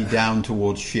brought Beatty down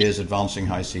towards Scheer's advancing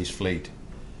high seas fleet.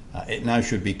 It now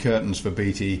should be curtains for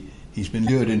Beatty. He's been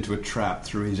lured into a trap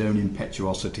through his own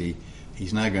impetuosity.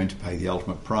 He's now going to pay the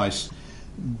ultimate price.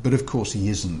 But of course he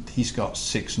isn't. He's got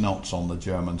 6 knots on the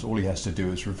Germans. All he has to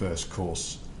do is reverse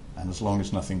course. And as long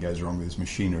as nothing goes wrong with his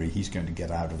machinery, he's going to get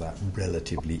out of that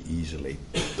relatively easily.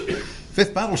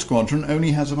 5th Battle Squadron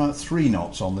only has about 3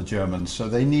 knots on the Germans, so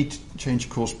they need to change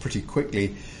course pretty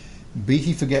quickly.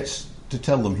 Beatty forgets to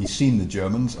tell them he's seen the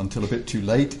Germans until a bit too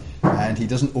late, and he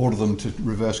doesn't order them to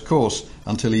reverse course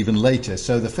until even later.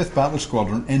 So the 5th Battle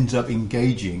Squadron ends up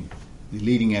engaging the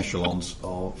leading echelons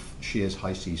of Scheer's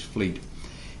high seas fleet.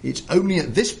 It's only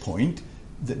at this point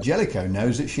that Jellicoe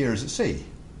knows that Scheer is at sea.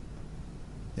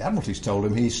 The Admiralty's told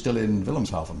him he's still in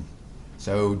Wilhelmshaven.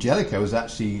 So Jellicoe has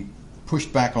actually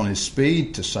pushed back on his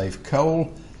speed to save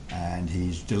coal, and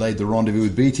he's delayed the rendezvous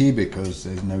with Beatty because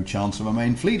there's no chance of a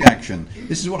main fleet action.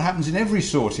 This is what happens in every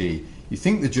sortie. You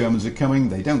think the Germans are coming,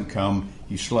 they don't come,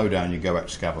 you slow down, you go back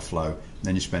to Scapa Flow, and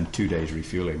then you spend 2 days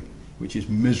refueling, which is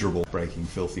miserable, breaking,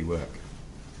 filthy work.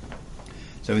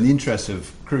 So in the interest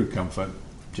of crew comfort,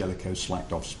 Jellicoe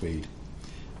slacked off speed.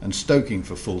 And stoking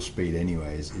for full speed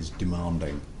anyway is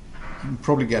demanding. You can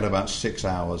probably get about 6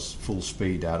 hours full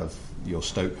speed out of your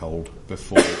stoke hold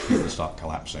before people start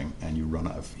collapsing and you run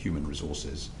out of human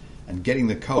resources. And getting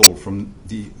the coal from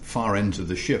the far ends of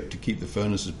the ship to keep the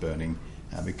furnaces burning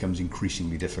becomes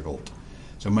increasingly difficult.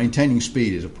 So maintaining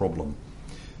speed is a problem.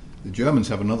 The Germans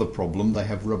have another problem. They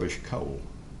have rubbish coal.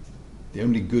 The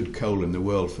only good coal in the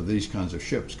world for these kinds of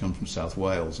ships comes from South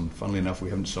Wales, and funnily enough we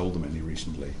haven't sold them any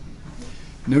recently.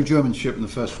 No German ship in the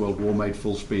First World War made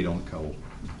full speed on coal.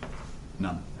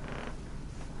 None.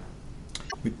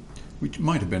 Which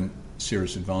might have been a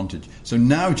serious advantage. So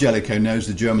now Jellicoe knows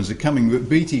the Germans are coming, but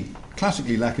Beatty,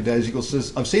 classically lackadaisical,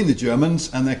 says, I've seen the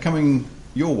Germans and they're coming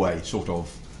your way, sort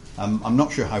of. I'm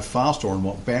not sure how fast or on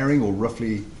what bearing or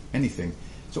roughly anything.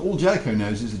 So all Jellicoe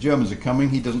knows is the Germans are coming.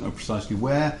 He doesn't know precisely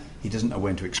where. He doesn't know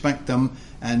when to expect them.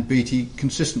 And Beatty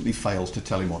consistently fails to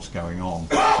tell him what's going on.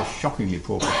 It's a shockingly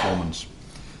poor performance.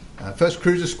 First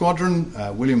Cruiser Squadron,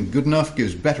 William Goodenough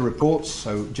gives better reports,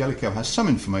 so Jellicoe has some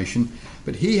information,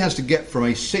 but he has to get from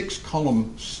a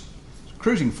 6-column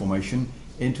cruising formation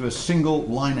into a single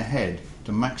line ahead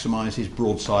to maximise his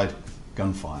broadside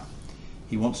gunfire.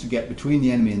 He wants to get between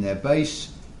the enemy and their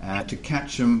base to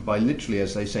catch them by literally,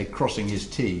 as they say, crossing his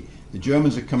T. The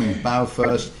Germans are coming bow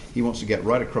first. He wants to get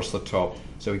right across the top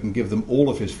so he can give them all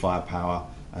of his firepower,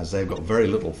 as they've got very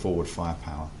little forward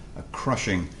firepower. A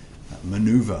crushing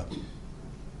manoeuvre.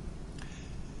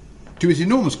 To his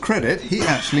enormous credit, he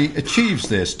actually achieves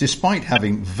this despite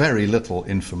having very little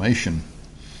information.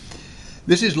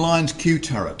 This is Lyon's Q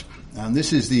turret, and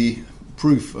this is the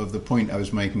proof of the point I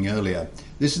was making earlier.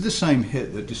 This is the same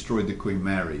hit that destroyed the Queen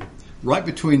Mary. Right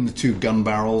between the two gun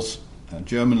barrels, a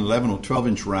German 11 or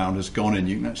 12-inch round has gone in.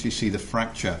 You can actually see the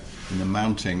fracture in the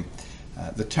mounting.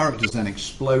 The turret has then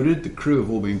exploded, the crew have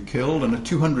all been killed, and a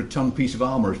 200-ton piece of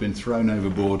armour has been thrown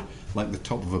overboard like the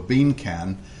top of a bean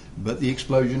can, but the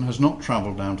explosion has not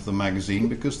travelled down to the magazine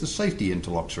because the safety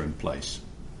interlocks are in place.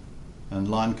 And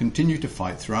Lyon continued to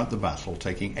fight throughout the battle,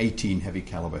 taking 18 heavy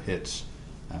caliber hits,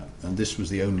 and this was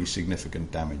the only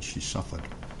significant damage she suffered.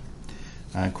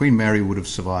 Queen Mary would have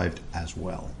survived as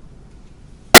well.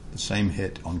 The same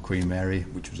hit on Queen Mary,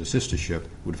 which was a sister ship,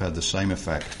 would have had the same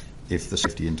effect if the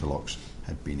safety interlocks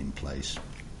had been in place.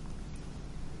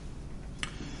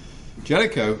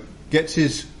 Jellicoe gets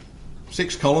his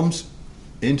 6 columns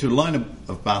into line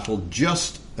of battle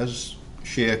just as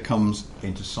Scheer comes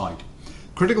into sight.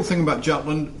 Critical thing about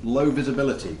Jutland, low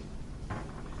visibility.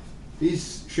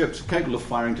 These ships are capable of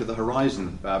firing to the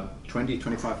horizon, about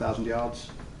 25,000 yards.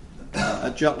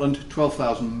 At Jutland,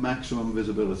 12,000 maximum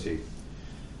visibility.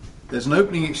 There's an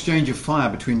opening exchange of fire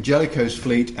between Jellicoe's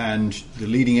fleet and the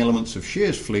leading elements of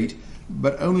Scheer's fleet,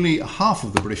 but only half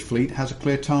of the British fleet has a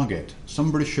clear target.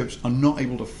 Some British ships are not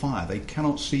able to fire. They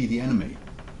cannot see the enemy.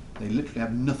 They literally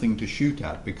have nothing to shoot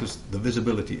at because the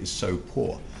visibility is so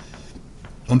poor.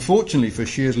 Unfortunately for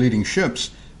Scheer's leading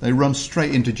ships, they run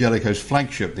straight into Jellicoe's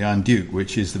flagship, the Iron Duke,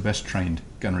 which is the best trained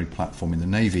gunnery platform in the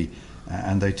Navy,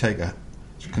 and they take a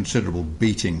considerable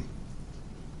beating.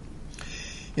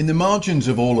 In the margins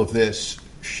of all of this,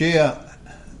 Scheer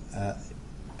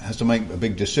has to make a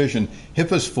big decision.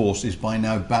 Hipper's force is by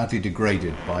now badly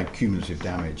degraded by cumulative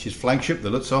damage. His flagship, the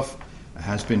Lutzow,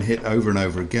 has been hit over and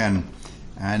over again,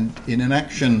 and in an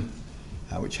action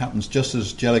which happens just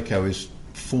as Jellicoe is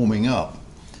forming up,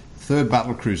 3rd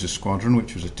Battlecruiser Squadron,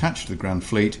 which was attached to the Grand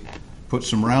Fleet, put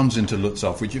some rounds into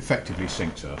Lutzow, which effectively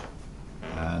sinks her.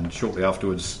 And shortly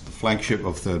afterwards, the flagship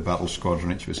of 3rd Battle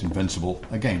Squadron, HMS Invincible,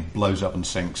 again blows up and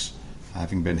sinks,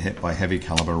 having been hit by heavy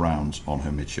caliber rounds on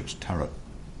her midships turret.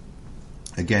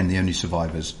 Again, the only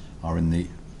survivors are in the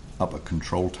upper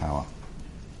control tower.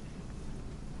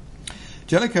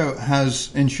 Jellicoe has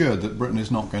ensured that Britain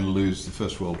is not going to lose the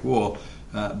First World War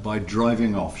by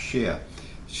driving off Scheer.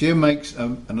 Scheer makes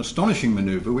an astonishing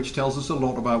manoeuvre which tells us a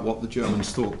lot about what the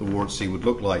Germans thought the war at sea would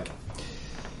look like.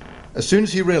 As soon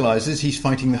as he realises he's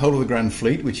fighting the whole of the Grand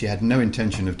Fleet, which he had no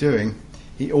intention of doing,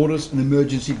 he orders an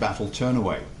emergency battle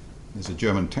turnaway. There's a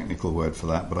German technical word for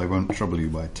that, but I won't trouble you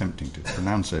by attempting to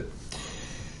pronounce it.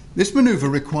 This manoeuvre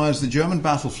requires the German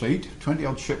battle fleet,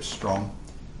 20-odd ships strong,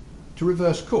 to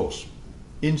reverse course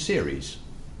in series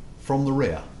from the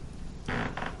rear.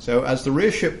 So as the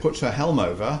rear ship puts her helm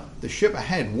over, the ship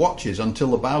ahead watches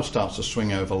until the bow starts to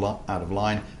swing over out of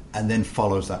line and then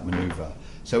follows that manoeuvre.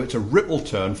 So it's a ripple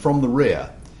turn from the rear.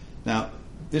 Now,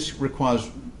 this requires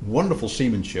wonderful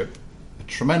seamanship, a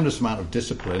tremendous amount of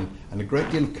discipline, and a great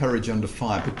deal of courage under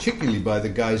fire, particularly by the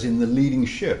guys in the leading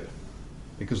ship,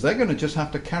 because they're going to just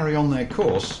have to carry on their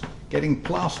course, getting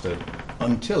plastered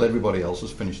until everybody else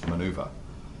has finished the manoeuvre.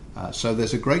 So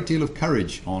there's a great deal of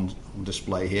courage on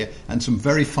display here, and some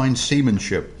very fine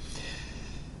seamanship,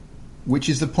 which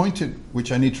is the point at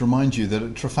which I need to remind you that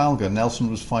at Trafalgar,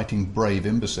 Nelson was fighting brave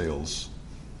imbeciles.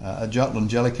 At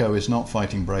Jutland, Jellicoe is not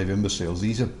fighting brave imbeciles.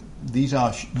 These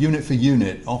are unit for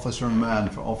unit, officer and man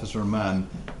for officer and man,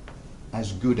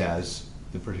 as good as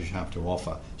the British have to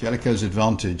offer. Jellicoe's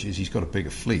advantage is he's got a bigger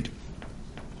fleet.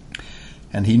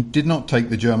 And he did not take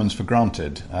the Germans for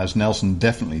granted, as Nelson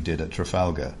definitely did at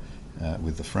Trafalgar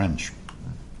with the French.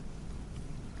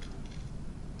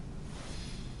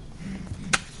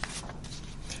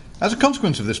 As a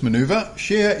consequence of this manoeuvre,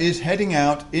 Scheer is heading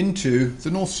out into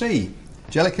the North Sea.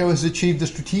 Jellicoe has achieved the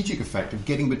strategic effect of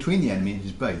getting between the enemy and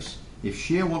his base. If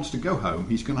Scheer wants to go home,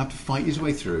 he's going to have to fight his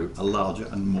way through a larger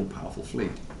and more powerful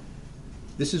fleet.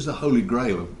 This is the holy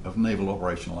grail of naval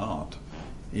operational art.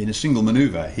 In a single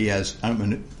manoeuvre, he has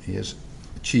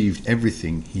achieved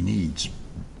everything he needs.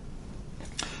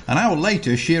 An hour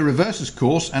later, Scheer reverses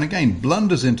course and again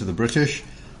blunders into the British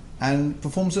and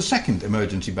performs a second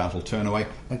emergency battle turnaway,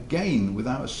 again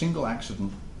without a single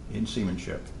accident in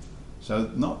seamanship. So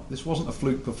this wasn't a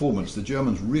fluke performance. The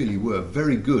Germans really were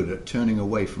very good at turning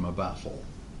away from a battle.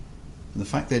 And the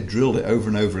fact they drilled it over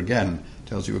and over again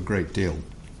tells you a great deal.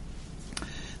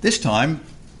 This time,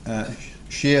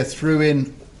 Scheer threw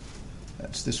in,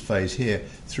 that's this phase here,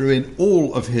 threw in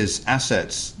all of his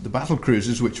assets, the battle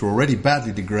cruisers, which were already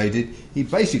badly degraded. He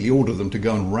basically ordered them to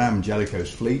go and ram Jellicoe's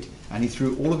fleet, and he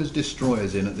threw all of his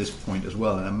destroyers in at this point as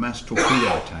well in a mass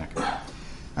torpedo attack.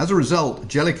 As a result,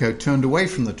 Jellicoe turned away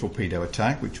from the torpedo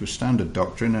attack, which was standard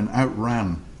doctrine, and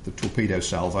outran the torpedo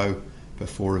salvo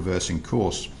before reversing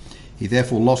course. He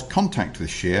therefore lost contact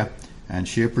with Scheer, and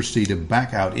Scheer proceeded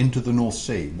back out into the North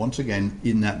Sea, once again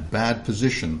in that bad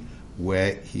position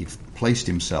where he'd placed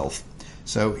himself.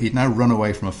 So he'd now run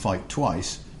away from a fight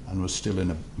twice and was still in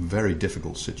a very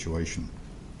difficult situation.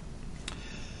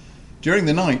 During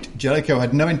the night, Jellicoe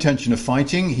had no intention of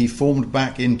fighting. He formed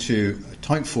back into a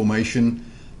tight formation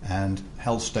and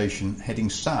held station heading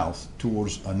south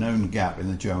towards a known gap in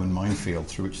the German minefield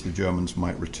through which the Germans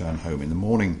might return home in the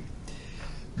morning.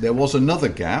 There was another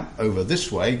gap over this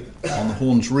way on the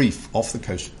Horns Reef off the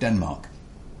coast of Denmark.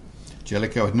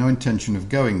 Jellicoe had no intention of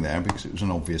going there because it was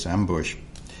an obvious ambush.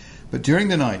 But during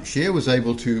the night, Scheer was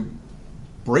able to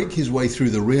break his way through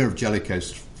the rear of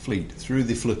Jellicoe's fleet, through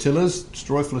the flotillas,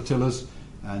 destroy flotillas,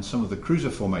 and some of the cruiser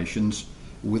formations,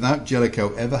 without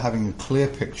Jellicoe ever having a clear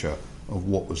picture of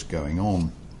what was going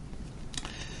on.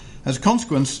 As a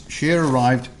consequence, Scheer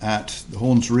arrived at the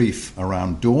Horns Reef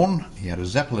around dawn. He had a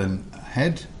Zeppelin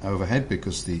overhead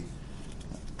because the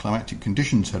climatic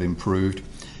conditions had improved,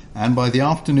 and by the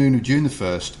afternoon of June the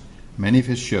 1st, many of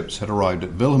his ships had arrived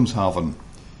at Wilhelmshaven.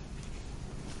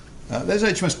 There's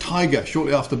HMS Tiger.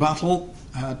 Shortly after battle,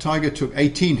 Tiger took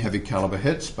 18 heavy caliber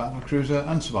hits, battle cruiser,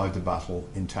 and survived the battle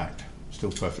intact,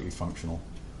 still perfectly functional.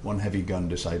 One heavy gun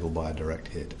disabled by a direct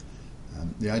hit.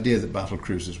 The idea that battle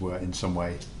cruisers were in some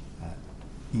way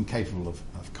incapable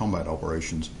of combat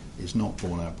operations is not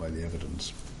borne out by the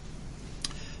evidence.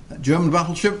 German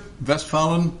battleship,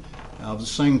 Westfalen, of the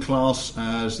same class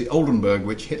as the Oldenburg,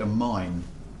 which hit a mine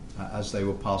as they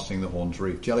were passing the Horns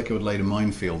Reef. Jellicoe had laid a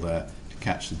minefield there to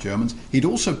catch the Germans. He'd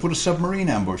also put a submarine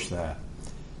ambush there,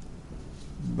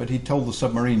 but he told the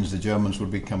submarines the Germans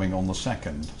would be coming on the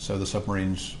 2nd, so the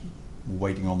submarines were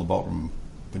waiting on the bottom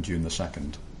for June the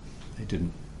 2nd. They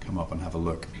didn't come up and have a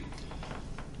look.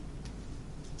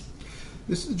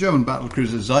 This is the German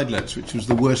battlecruiser Seydlitz, which was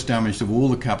the worst damaged of all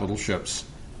the capital ships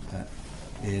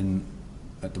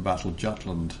at the Battle of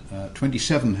Jutland.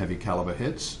 27 heavy caliber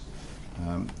hits.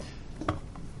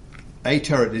 A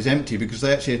turret is empty because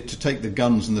they actually had to take the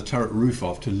guns and the turret roof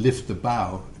off to lift the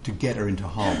bow to get her into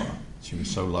harbour. She was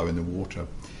so low in the water.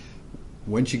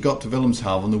 When she got to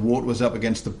Wilhelmshaven, the water was up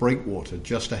against the breakwater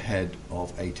just ahead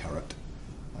of A turret.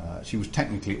 She was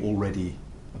technically already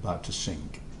about to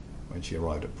sink when she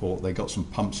arrived at port. They got some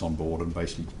pumps on board and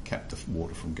basically kept the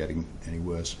water from getting any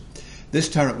worse. This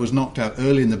turret was knocked out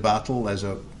early in the battle. There's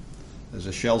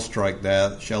a shell strike there.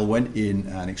 The shell went in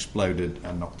and exploded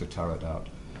and knocked the turret out.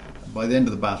 By the end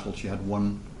of the battle, she had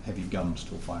one heavy gun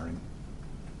still firing,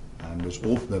 and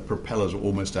the propellers were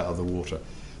almost out of the water.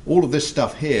 All of this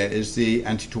stuff here is the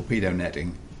anti-torpedo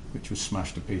netting, which was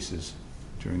smashed to pieces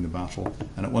during the battle.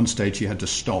 And at one stage, she had to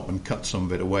stop and cut some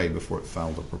of it away before it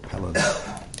fouled the propellers.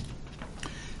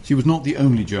 She was not the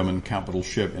only German capital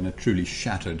ship in a truly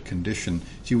shattered condition.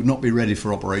 She would not be ready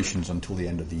for operations until the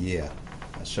end of the year.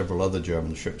 Several other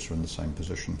German ships were in the same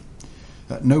position.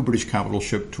 No British capital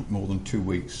ship took more than 2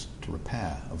 weeks to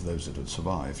repair of those that had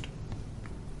survived.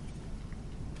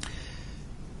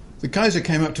 The Kaiser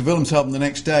came up to Wilhelmshaven the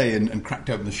next day and cracked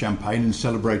open the champagne and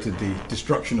celebrated the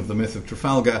destruction of the myth of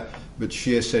Trafalgar, but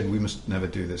Scheer said we must never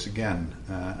do this again,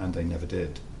 and they never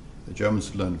did. The Germans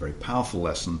had learned a very powerful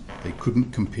lesson. They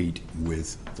couldn't compete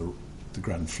with the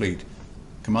Grand Fleet.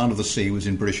 Command of the sea was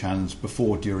in British hands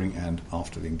before, during and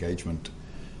after the engagement.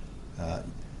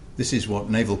 This is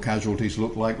what naval casualties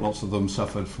look like. Lots of them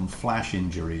suffered from flash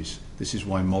injuries. This is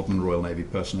why modern Royal Navy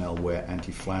personnel wear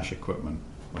anti-flash equipment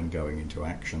when going into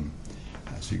action.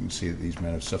 So you can see that these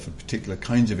men have suffered particular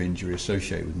kinds of injury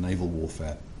associated with naval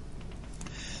warfare.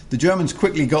 The Germans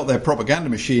quickly got their propaganda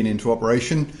machine into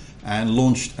operation and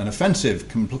launched an offensive,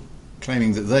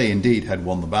 claiming that they indeed had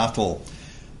won the battle.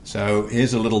 So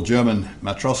here's a little German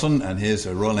Matrosen, and here's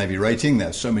a Royal Navy rating.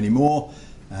 There's so many more,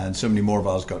 and so many more of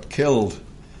ours got killed.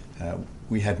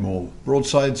 We had more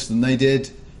broadsides than they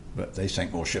did, but they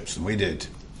sank more ships than we did.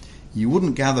 You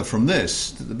wouldn't gather from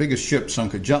this that the biggest ship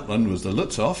sunk at Jutland was the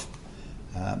Lutzow,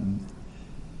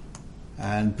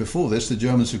 and before this the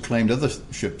Germans had claimed other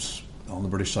ships on the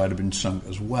British side had been sunk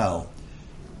as well.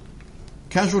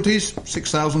 Casualties,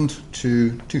 6,000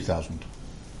 to 2,000.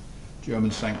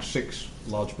 Germans sank 6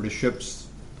 large British ships.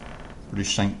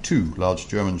 British sank 2 large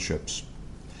German ships.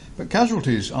 But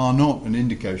casualties are not an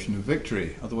indication of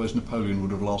victory, otherwise Napoleon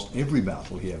would have lost every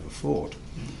battle he ever fought.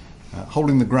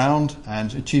 Holding the ground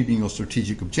and achieving your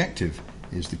strategic objective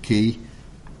is the key,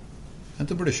 and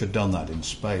the British had done that in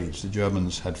spades. The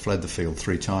Germans had fled the field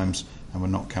 3 times and were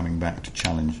not coming back to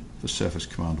challenge the surface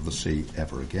command of the sea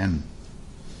ever again.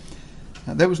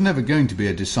 There was never going to be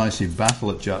a decisive battle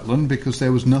at Jutland because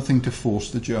there was nothing to force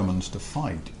the Germans to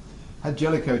fight. Had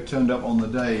Jellicoe turned up on the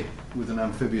day with an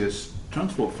amphibious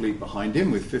transport fleet behind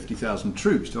him with 50,000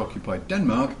 troops to occupy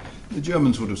Denmark, the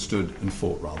Germans would have stood and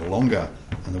fought rather longer,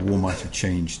 and the war might have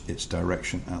changed its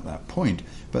direction at that point.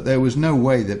 But there was no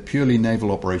way that purely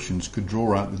naval operations could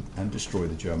draw out and destroy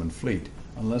the German fleet,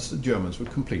 unless the Germans were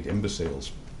complete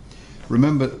imbeciles.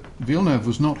 Remember, Villeneuve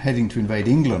was not heading to invade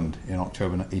England in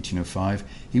October 1805.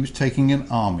 He was taking an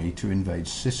army to invade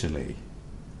Sicily.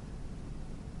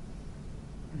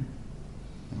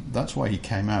 That's why he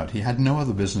came out. He had no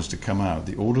other business to come out.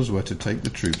 The orders were to take the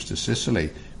troops to Sicily,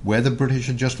 where the British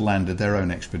had just landed their own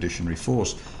expeditionary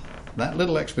force. That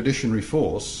little expeditionary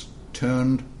force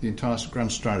turned the entire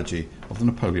grand strategy of the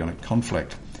Napoleonic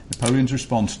conflict. Napoleon's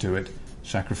response to it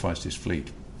sacrificed his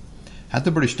fleet. Had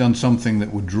the British done something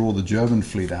that would draw the German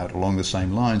fleet out along the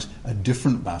same lines, a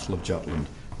different Battle of Jutland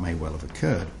may well have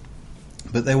occurred.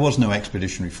 But there was no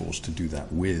expeditionary force to do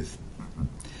that with.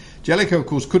 Jellicoe, of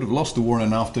course, could have lost the war in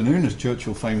an afternoon, as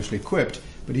Churchill famously quipped,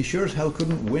 but he sure as hell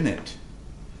couldn't win it.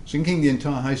 Sinking the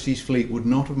entire high seas fleet would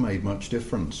not have made much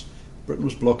difference. Britain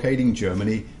was blockading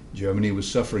Germany. Germany was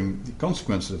suffering the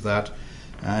consequences of that,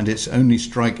 and its only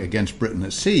strike against Britain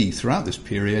at sea throughout this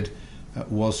period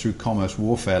was through commerce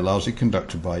warfare, largely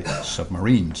conducted by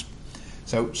submarines.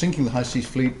 So sinking the high seas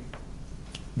fleet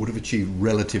would have achieved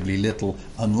relatively little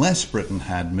unless Britain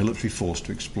had military force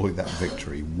to exploit that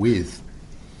victory with.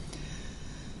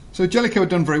 So Jellicoe had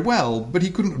done very well, but he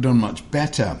couldn't have done much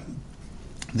better.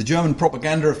 The German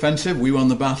propaganda offensive, we won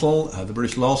the battle, the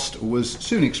British lost, was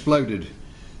soon exploded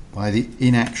by the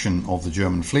inaction of the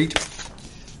German fleet,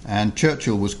 and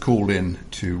Churchill was called in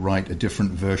to write a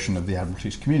different version of the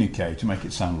Admiralty's communique to make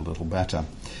it sound a little better.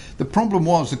 The problem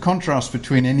was the contrast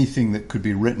between anything that could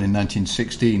be written in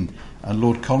 1916 and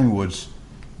Lord Collingwood's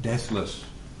deathless,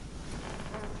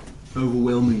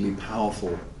 overwhelmingly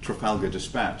powerful Trafalgar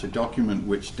Dispatch, a document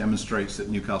which demonstrates that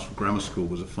Newcastle Grammar School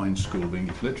was a fine school of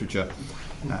English literature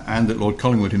and that Lord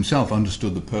Collingwood himself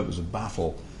understood the purpose of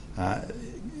battle.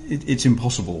 It's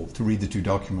impossible to read the 2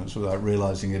 documents without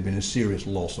realising there had been a serious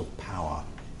loss of power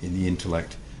in the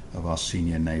intellect of our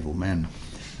senior naval men.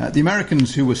 The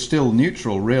Americans, who were still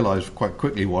neutral, realised quite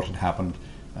quickly what had happened,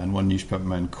 and one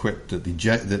newspaperman quipped that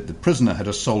the prisoner had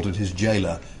assaulted his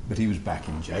jailer, but he was back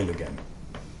in jail again.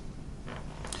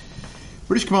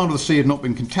 British command of the sea had not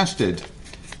been contested.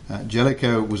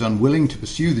 Jellicoe was unwilling to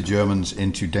pursue the Germans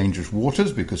into dangerous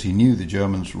waters because he knew the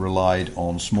Germans relied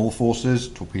on small forces,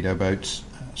 torpedo boats,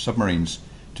 submarines,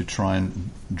 to try and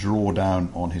draw down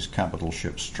on his capital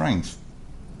ship's strength.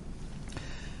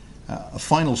 A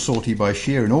final sortie by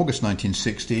Scheer in August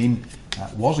 1916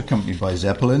 was accompanied by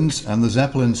Zeppelins, and the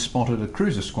Zeppelins spotted a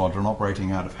cruiser squadron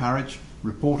operating out of Harwich,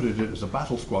 reported it as a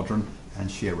battle squadron, and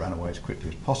Scheer ran away as quickly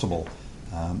as possible.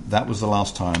 That was the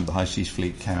last time the High Seas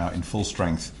Fleet came out in full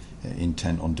strength,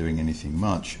 intent on doing anything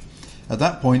much. At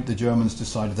that point, the Germans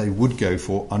decided they would go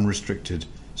for unrestricted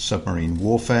submarine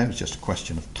warfare. It was just a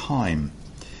question of time.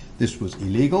 This was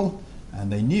illegal,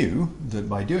 and they knew that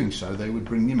by doing so they would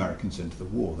bring the Americans into the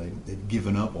war. They'd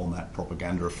given up on that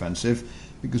propaganda offensive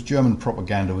because German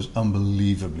propaganda was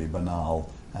unbelievably banal,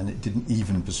 and it didn't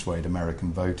even persuade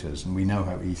American voters, and we know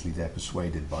how easily they're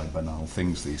persuaded by banal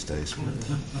things these days.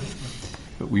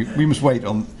 But we must wait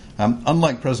on.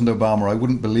 Unlike President Obama, I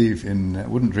wouldn't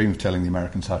dream of telling the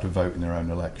Americans how to vote in their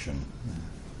own election.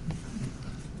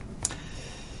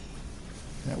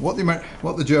 What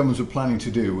the Germans were planning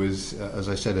to do was, as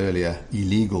I said earlier,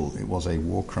 illegal. It was a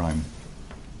war crime.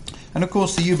 And of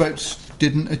course, the U-boats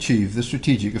didn't achieve the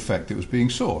strategic effect that was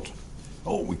being sought.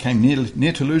 Oh, we came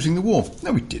near to losing the war.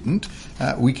 No, we didn't.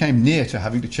 We came near to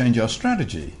having to change our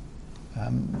strategy.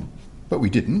 But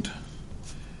we didn't.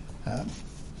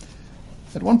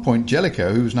 At one point,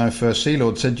 Jellicoe, who was now First Sea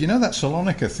Lord, said, that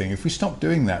Salonika thing, if we stopped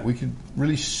doing that, we could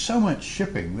release so much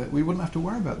shipping that we wouldn't have to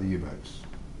worry about the U-boats.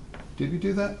 Did we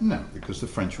do that? No, because the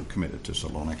French were committed to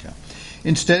Salonika.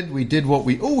 Instead, we did what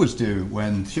we always do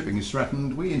when shipping is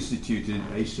threatened. We instituted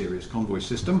a serious convoy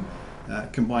system,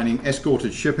 combining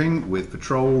escorted shipping with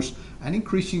patrols and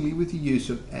increasingly with the use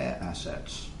of air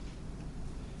assets.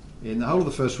 In the whole of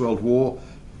the First World War,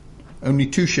 only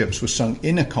 2 ships were sunk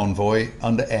in a convoy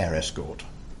under air escort.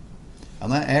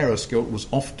 And that air escort was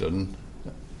often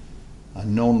a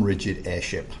non-rigid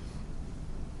airship,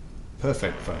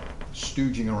 perfect for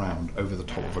stooging around over the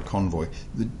top of a convoy.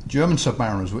 The German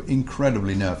submariners were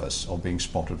incredibly nervous of being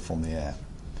spotted from the air.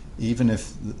 Even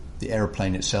if the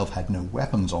aeroplane itself had no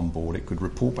weapons on board, it could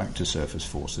report back to surface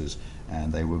forces,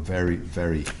 and they were very,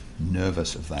 very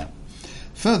nervous of that.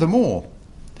 Furthermore,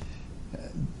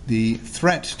 the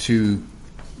threat to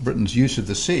Britain's use of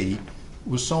the sea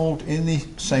was solved in the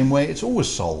same way it's always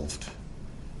solved.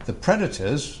 The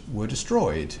predators were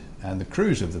destroyed, and the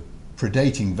crews of the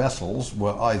predating vessels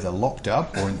were either locked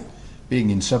up or, being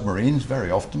in submarines,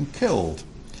 very often killed.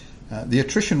 The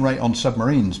attrition rate on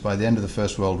submarines by the end of the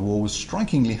First World War was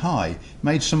strikingly high,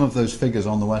 made some of those figures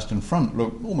on the Western Front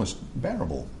look almost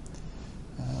bearable.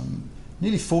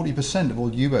 Nearly 40% of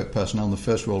all U-boat personnel in the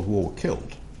First World War were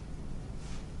killed.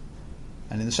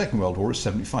 And in the Second World War, it's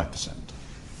 75%.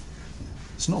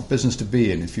 It's not business to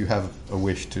be in if you have a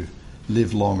wish to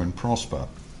live long and prosper.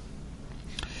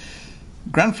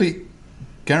 Grand Fleet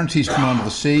guarantees command of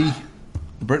the sea.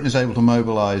 Britain is able to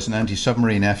mobilise an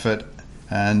anti-submarine effort,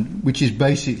 which is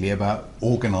basically about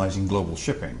organising global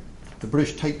shipping. The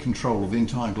British take control of the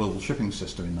entire global shipping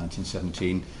system in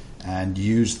 1917 and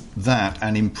use that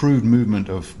and improved movement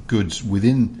of goods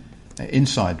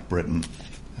inside Britain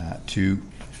to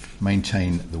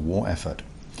maintain the war effort.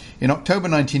 In October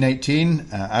 1918,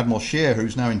 Admiral Scheer,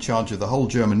 who's now in charge of the whole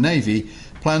German Navy,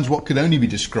 plans what could only be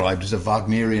described as a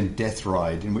Wagnerian death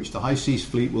ride, in which the High Seas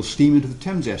Fleet will steam into the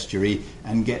Thames estuary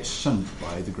and get sunk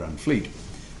by the Grand Fleet.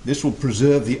 This will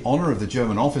preserve the honour of the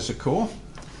German officer corps.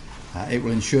 It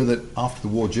will ensure that after the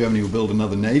war, Germany will build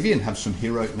another navy and have some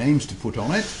heroic names to put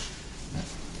on it,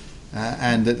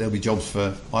 and that there'll be jobs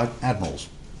for admirals.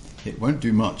 It won't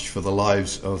do much for the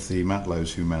lives of the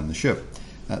matelots who man the ship.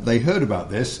 They heard about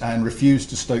this and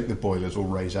refused to stoke the boilers or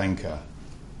raise anchor.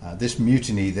 This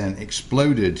mutiny then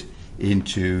exploded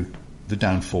into the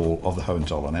downfall of the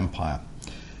Hohenzollern Empire.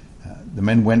 The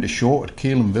men went ashore at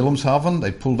Kiel and Wilhelmshaven.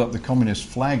 They pulled up the communist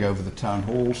flag over the town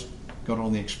halls, got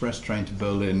on the express train to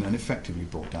Berlin, and effectively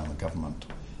brought down the government.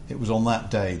 It was on that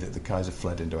day that the Kaiser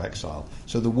fled into exile.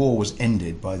 So the war was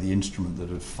ended by the instrument that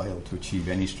had failed to achieve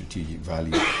any strategic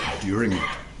value during it.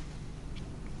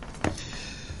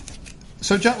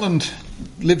 So Jutland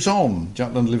lives on.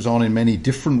 Jutland lives on in many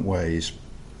different ways.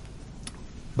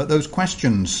 But those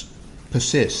questions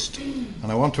persist.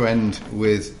 And I want to end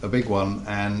with a big one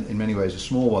and in many ways a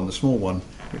small one. The small one,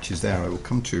 which is there, I will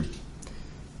come to.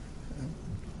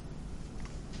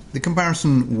 The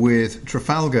comparison with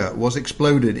Trafalgar was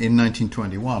exploded in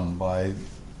 1921 by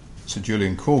Sir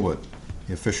Julian Corbett,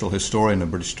 the official historian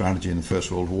of British strategy in the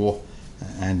First World War,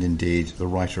 and indeed the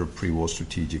writer of pre-war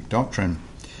strategic doctrine.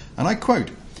 And I quote,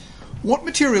 "What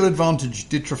material advantage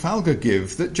did Trafalgar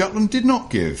give that Jutland did not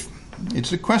give?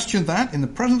 It's a question that, in the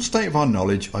present state of our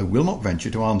knowledge, I will not venture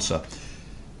to answer."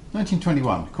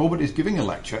 1921, Corbett is giving a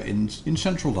lecture in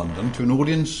central London to an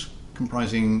audience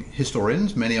comprising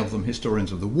historians, many of them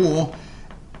historians of the war,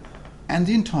 and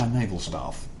the entire naval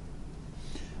staff.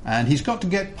 And he's got to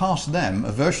get past them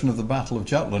a version of the Battle of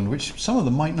Jutland which some of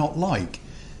them might not like,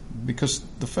 because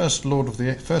the First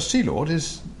Sea Lord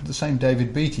is the same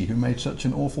David Beattie who made such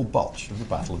an awful botch of the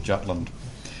Battle of Jutland.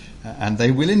 And they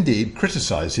will indeed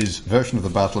criticise his version of the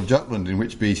Battle of Jutland in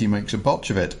which Beattie makes a botch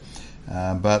of it.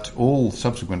 But all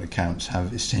subsequent accounts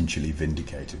have essentially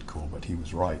vindicated Corbett. He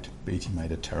was right. Beattie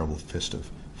made a terrible fist of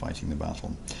fighting the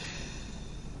battle.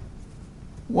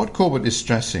 What Corbett is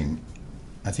stressing,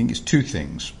 I think, is two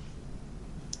things.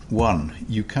 One,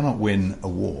 you cannot win a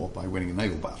war by winning a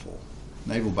naval battle.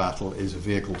 Naval battle is a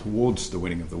vehicle towards the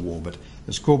winning of the war, but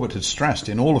as Corbett had stressed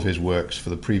in all of his works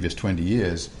for the previous 20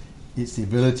 years, it's the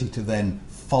ability to then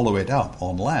follow it up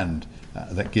on land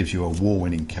that gives you a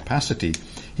war-winning capacity.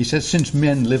 He says, since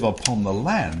men live upon the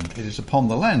land, it is upon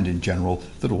the land in general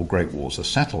that all great wars are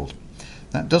settled.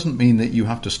 That doesn't mean that you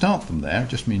have to start them there, it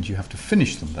just means you have to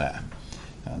finish them there.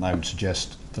 And I would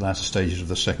suggest the latter stages of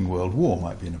the Second World War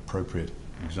might be an appropriate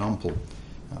example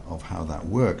of how that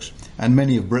works. And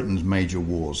many of Britain's major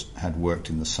wars had worked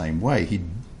in the same way. He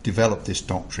developed this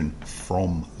doctrine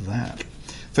from that.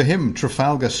 For him,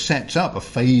 Trafalgar sets up a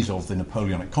phase of the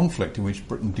Napoleonic conflict in which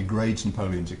Britain degrades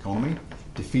Napoleon's economy,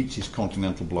 defeats his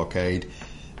continental blockade,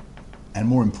 and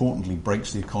more importantly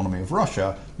breaks the economy of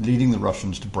Russia, leading the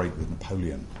Russians to break with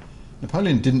Napoleon.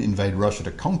 Napoleon didn't invade Russia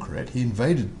to conquer it, he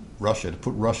invaded Russia to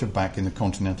put Russia back in the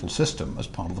continental system as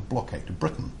part of the blockade of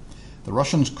Britain. The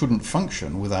Russians couldn't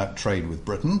function without trade with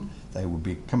Britain, they were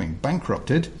becoming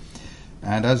bankrupted,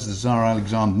 and as the Tsar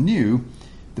Alexander knew,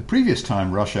 the previous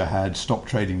time Russia had stopped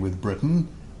trading with Britain,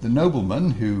 the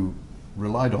nobleman who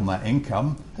relied on that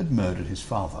income had murdered his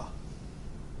father.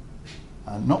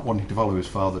 And not wanting to follow his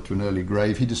father to an early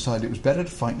grave, he decided it was better to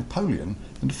fight Napoleon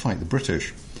than to fight the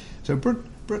British. So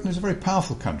Britain is a very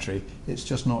powerful country, it's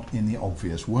just not in the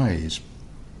obvious ways.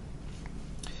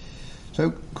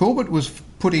 So Corbett was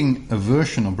putting a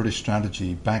version of British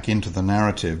strategy back into the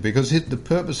narrative because the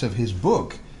purpose of his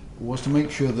book was to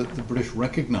make sure that the British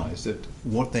recognised that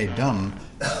what they'd done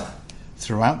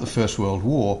throughout the First World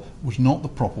War was not the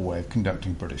proper way of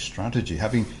conducting British strategy.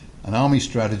 Having an army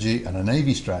strategy and a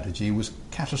navy strategy was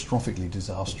catastrophically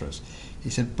disastrous. He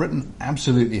said Britain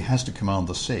absolutely has to command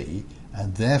the sea,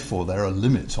 and therefore there are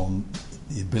limits on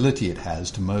the ability it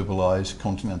has to mobilise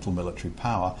continental military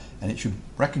power, and it should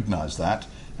recognise that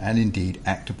and indeed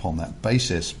act upon that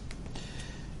basis.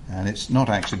 And it's not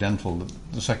accidental that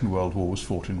the Second World War was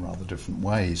fought in rather different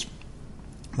ways.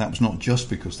 That was not just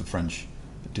because the French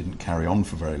didn't carry on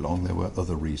for very long, there were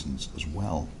other reasons as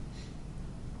well.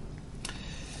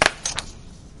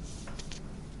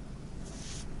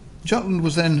 Jutland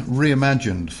was then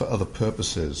reimagined for other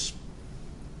purposes.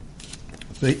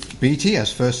 Beatty,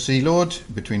 as First Sea Lord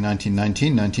between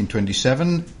 1919 and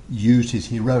 1927, used his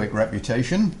heroic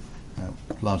reputation,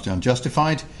 largely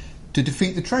unjustified, to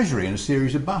defeat the Treasury in a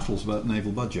series of battles about the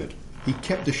naval budget. He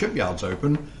kept the shipyards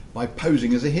open by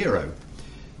posing as a hero.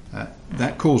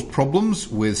 That caused problems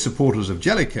with supporters of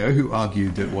Jellicoe, who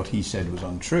argued that what he said was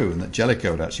untrue and that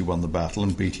Jellicoe had actually won the battle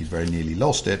and Beatty very nearly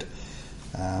lost it.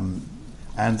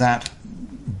 And that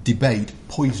debate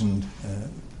poisoned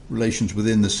relations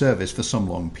within the service for some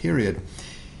long period.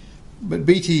 But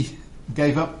Beatty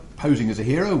gave up posing as a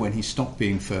hero when he stopped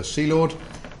being First Sea Lord,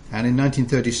 and in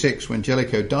 1936, when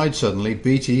Jellicoe died suddenly,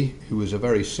 Beatty, who was a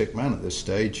very sick man at this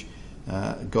stage,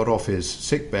 got off his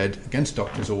sickbed against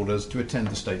doctor's orders to attend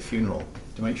the state funeral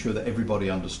to make sure that everybody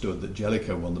understood that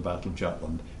Jellicoe won the Battle of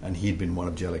Jutland and he'd been one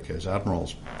of Jellicoe's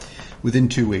admirals. Within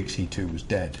 2 weeks, he too was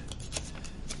dead.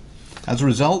 As a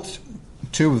result,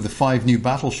 2 of the 5 new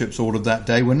battleships ordered that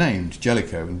day were named,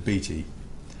 Jellicoe and Beatty,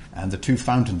 and the 2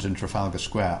 fountains in Trafalgar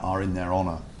Square are in their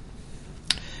honour.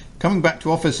 Coming back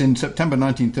to office in September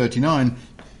 1939,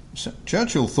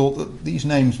 Churchill thought that these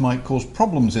names might cause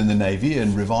problems in the Navy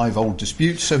and revive old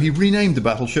disputes, so he renamed the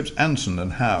battleships Anson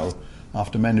and Howe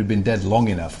after men who'd been dead long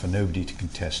enough for nobody to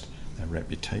contest their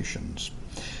reputations.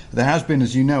 There has been,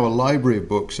 as you know, a library of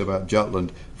books about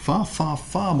Jutland, far, far,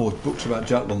 far more books about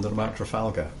Jutland than about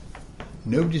Trafalgar.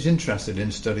 Nobody's interested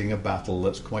in studying a battle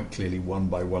that's quite clearly won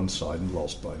by one side and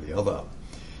lost by the other.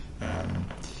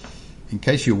 In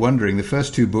case you're wondering, the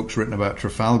first 2 books written about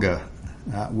Trafalgar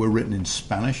were written in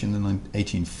Spanish in the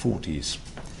 1840s.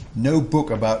 No book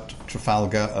about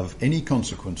Trafalgar of any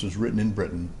consequence was written in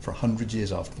Britain for 100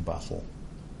 years after the battle.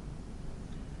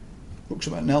 Books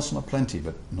about Nelson are plenty,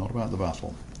 but not about the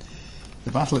battle.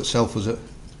 The battle itself was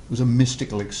a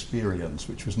mystical experience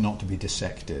which was not to be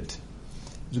dissected. It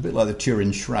was a bit like the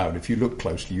Turin Shroud. If you look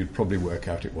closely, you'd probably work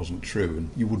out it wasn't true, and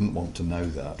you wouldn't want to know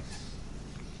that.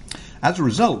 As a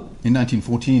result, in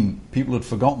 1914, people had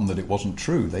forgotten that it wasn't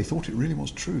true. They thought it really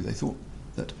was true. They thought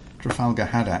that Trafalgar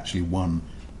had actually won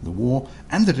the war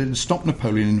and that it had stopped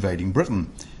Napoleon invading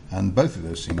Britain. And both of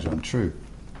those things are untrue.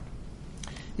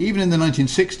 Even in the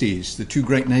 1960s, the 2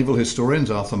 great naval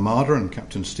historians, Arthur Marder and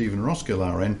Captain Stephen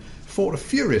Roskilauren, fought a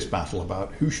furious battle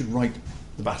about who should write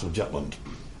the Battle of Jutland,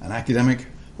 an academic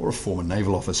or a former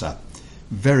naval officer.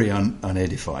 Very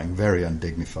unedifying, very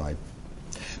undignified.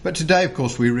 But today, of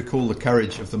course, we recall the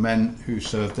courage of the men who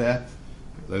served there,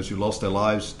 those who lost their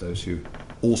lives, those who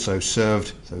also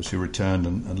served, those who returned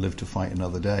and lived to fight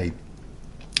another day.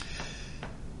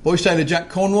 Boy sailor Jack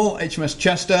Cornwall, HMS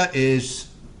Chester, is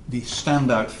the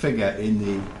standout figure in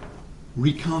the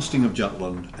recasting of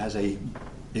Jutland as an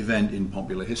event in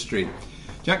popular history.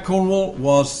 Jack Cornwall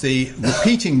was the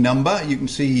repeating number. You can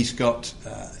see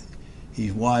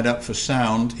he's wired up for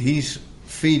sound. He's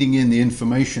feeding in the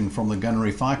information from the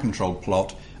gunnery fire control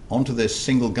plot onto this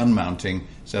single gun mounting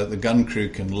so that the gun crew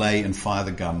can lay and fire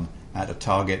the gun at a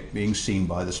target being seen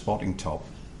by the spotting top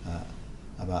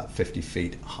about 50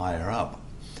 feet higher up.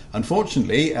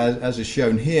 Unfortunately, as is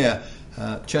shown here,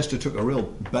 Chester took a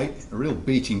real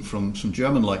beating from some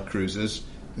German light cruisers.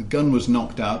 The gun was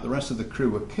knocked out, the rest of the crew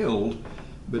were killed,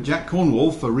 But Jack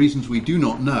Cornwall, for reasons we do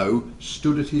not know,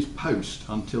 stood at his post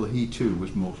until he too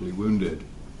was mortally wounded.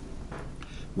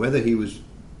 Whether he was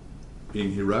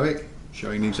being heroic,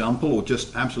 showing an example, or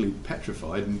just absolutely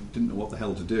petrified and didn't know what the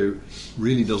hell to do,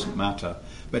 really doesn't matter.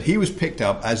 But he was picked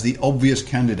up as the obvious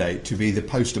candidate to be the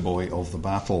poster boy of the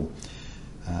battle.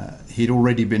 He'd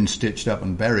already been stitched up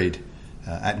and buried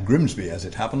at Grimsby, as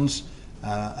it happens,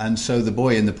 and so the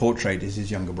boy in the portrait is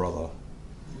his younger brother.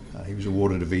 He was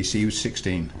awarded a VC. He was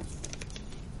 16.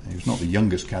 He was not the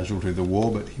youngest casualty of the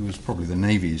war, but he was probably the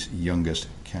Navy's youngest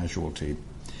casualty.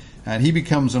 And he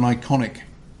becomes an iconic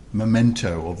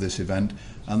memento of this event,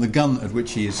 and the gun at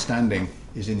which he is standing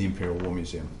is in the Imperial War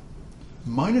Museum,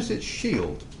 minus its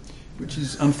shield, which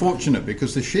is unfortunate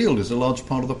because the shield is a large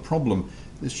part of the problem.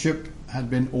 This ship had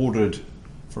been ordered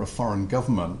for a foreign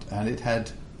government, and it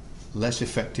had less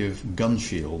effective gun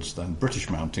shields than British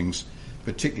mountings,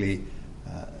 particularly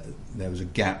there was a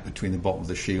gap between the bottom of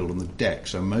the shield and the deck,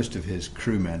 so most of his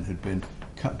crewmen had been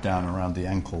cut down around the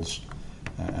ankles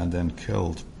and then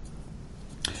killed.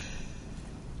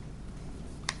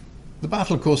 The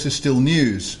battle, of course, is still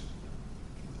news.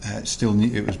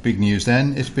 It was big news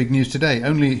then, it's big news today.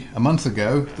 Only a month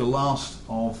ago, the last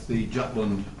of the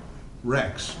Jutland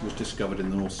wrecks was discovered in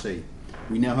the North Sea.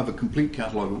 We now have a complete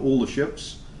catalogue of all the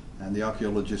ships, and the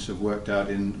archaeologists have worked out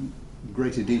in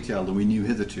greater detail than we knew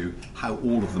hitherto how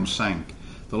all of them sank.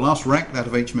 The last wreck, that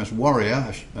of HMS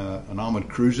Warrior, an armoured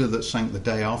cruiser that sank the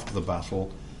day after the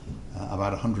battle,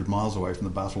 about 100 miles away from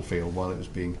the battlefield while it was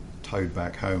being towed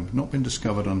back home. Not been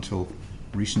discovered until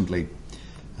recently.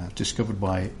 Discovered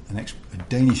by a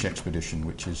Danish expedition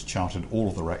which has charted all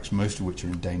of the wrecks, most of which are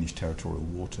in Danish territorial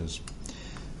waters.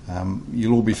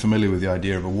 You'll all be familiar with the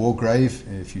idea of a war grave.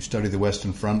 If you study the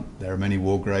Western Front, there are many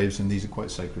war graves, and these are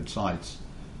quite sacred sites.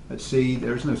 At sea,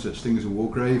 there is no such thing as a war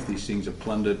grave. These things are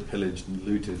plundered, pillaged, and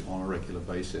looted on a regular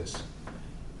basis.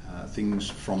 Things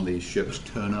from these ships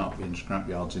turn up in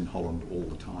scrapyards in Holland all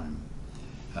the time.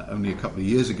 Only a couple of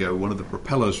years ago, one of the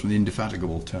propellers from the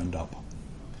Indefatigable turned up.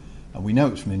 And we know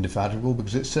it's from Indefatigable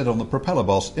because it said on the propeller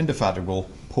boss, Indefatigable,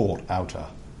 port outer.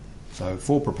 So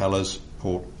 4 propellers,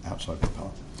 port outside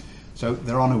propeller. So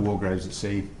there are no war graves at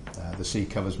sea. The sea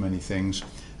covers many things,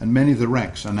 and many of the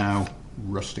wrecks are now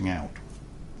rusting out.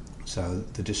 So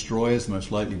the destroyers, the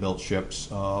most lightly built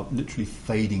ships, are literally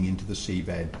fading into the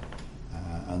seabed,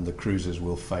 and the cruisers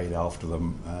will fade after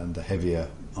them, and the heavier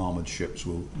armoured ships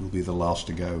will be the last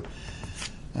to go.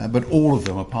 But all of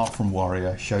them, apart from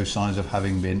Warrior, show signs of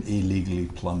having been illegally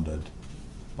plundered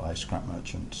by scrap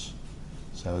merchants.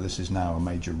 So this is now a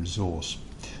major resource.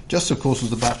 Just, of course, as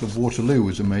the Battle of Waterloo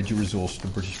was a major resource for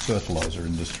the British fertiliser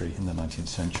industry in the 19th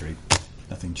century.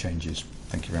 Nothing changes.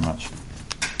 Thank you very much.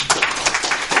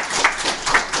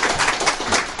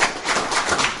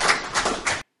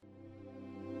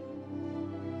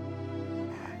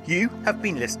 You have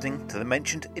been listening to the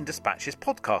Mentioned in Dispatches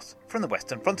podcast from the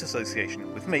Western Front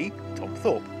Association with me, Tom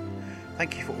Thorpe.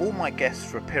 Thank you for all my guests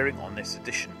for appearing on this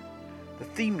edition. The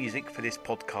theme music for this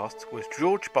podcast was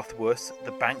George Butterworth's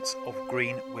The Banks of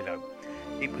Green Willow.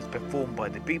 It was performed by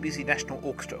the BBC National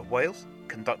Orchestra of Wales,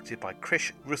 conducted by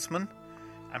Krish Russman,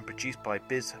 and produced by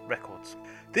Biz Records.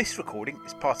 This recording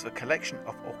is part of a collection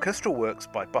of orchestral works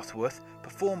by Butterworth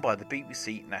performed by the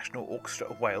BBC National Orchestra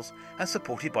of Wales and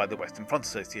supported by the Western Front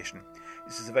Association.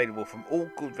 This is available from all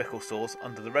good record stores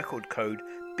under the record code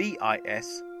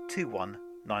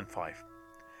BIS2195.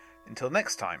 Until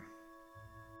next time.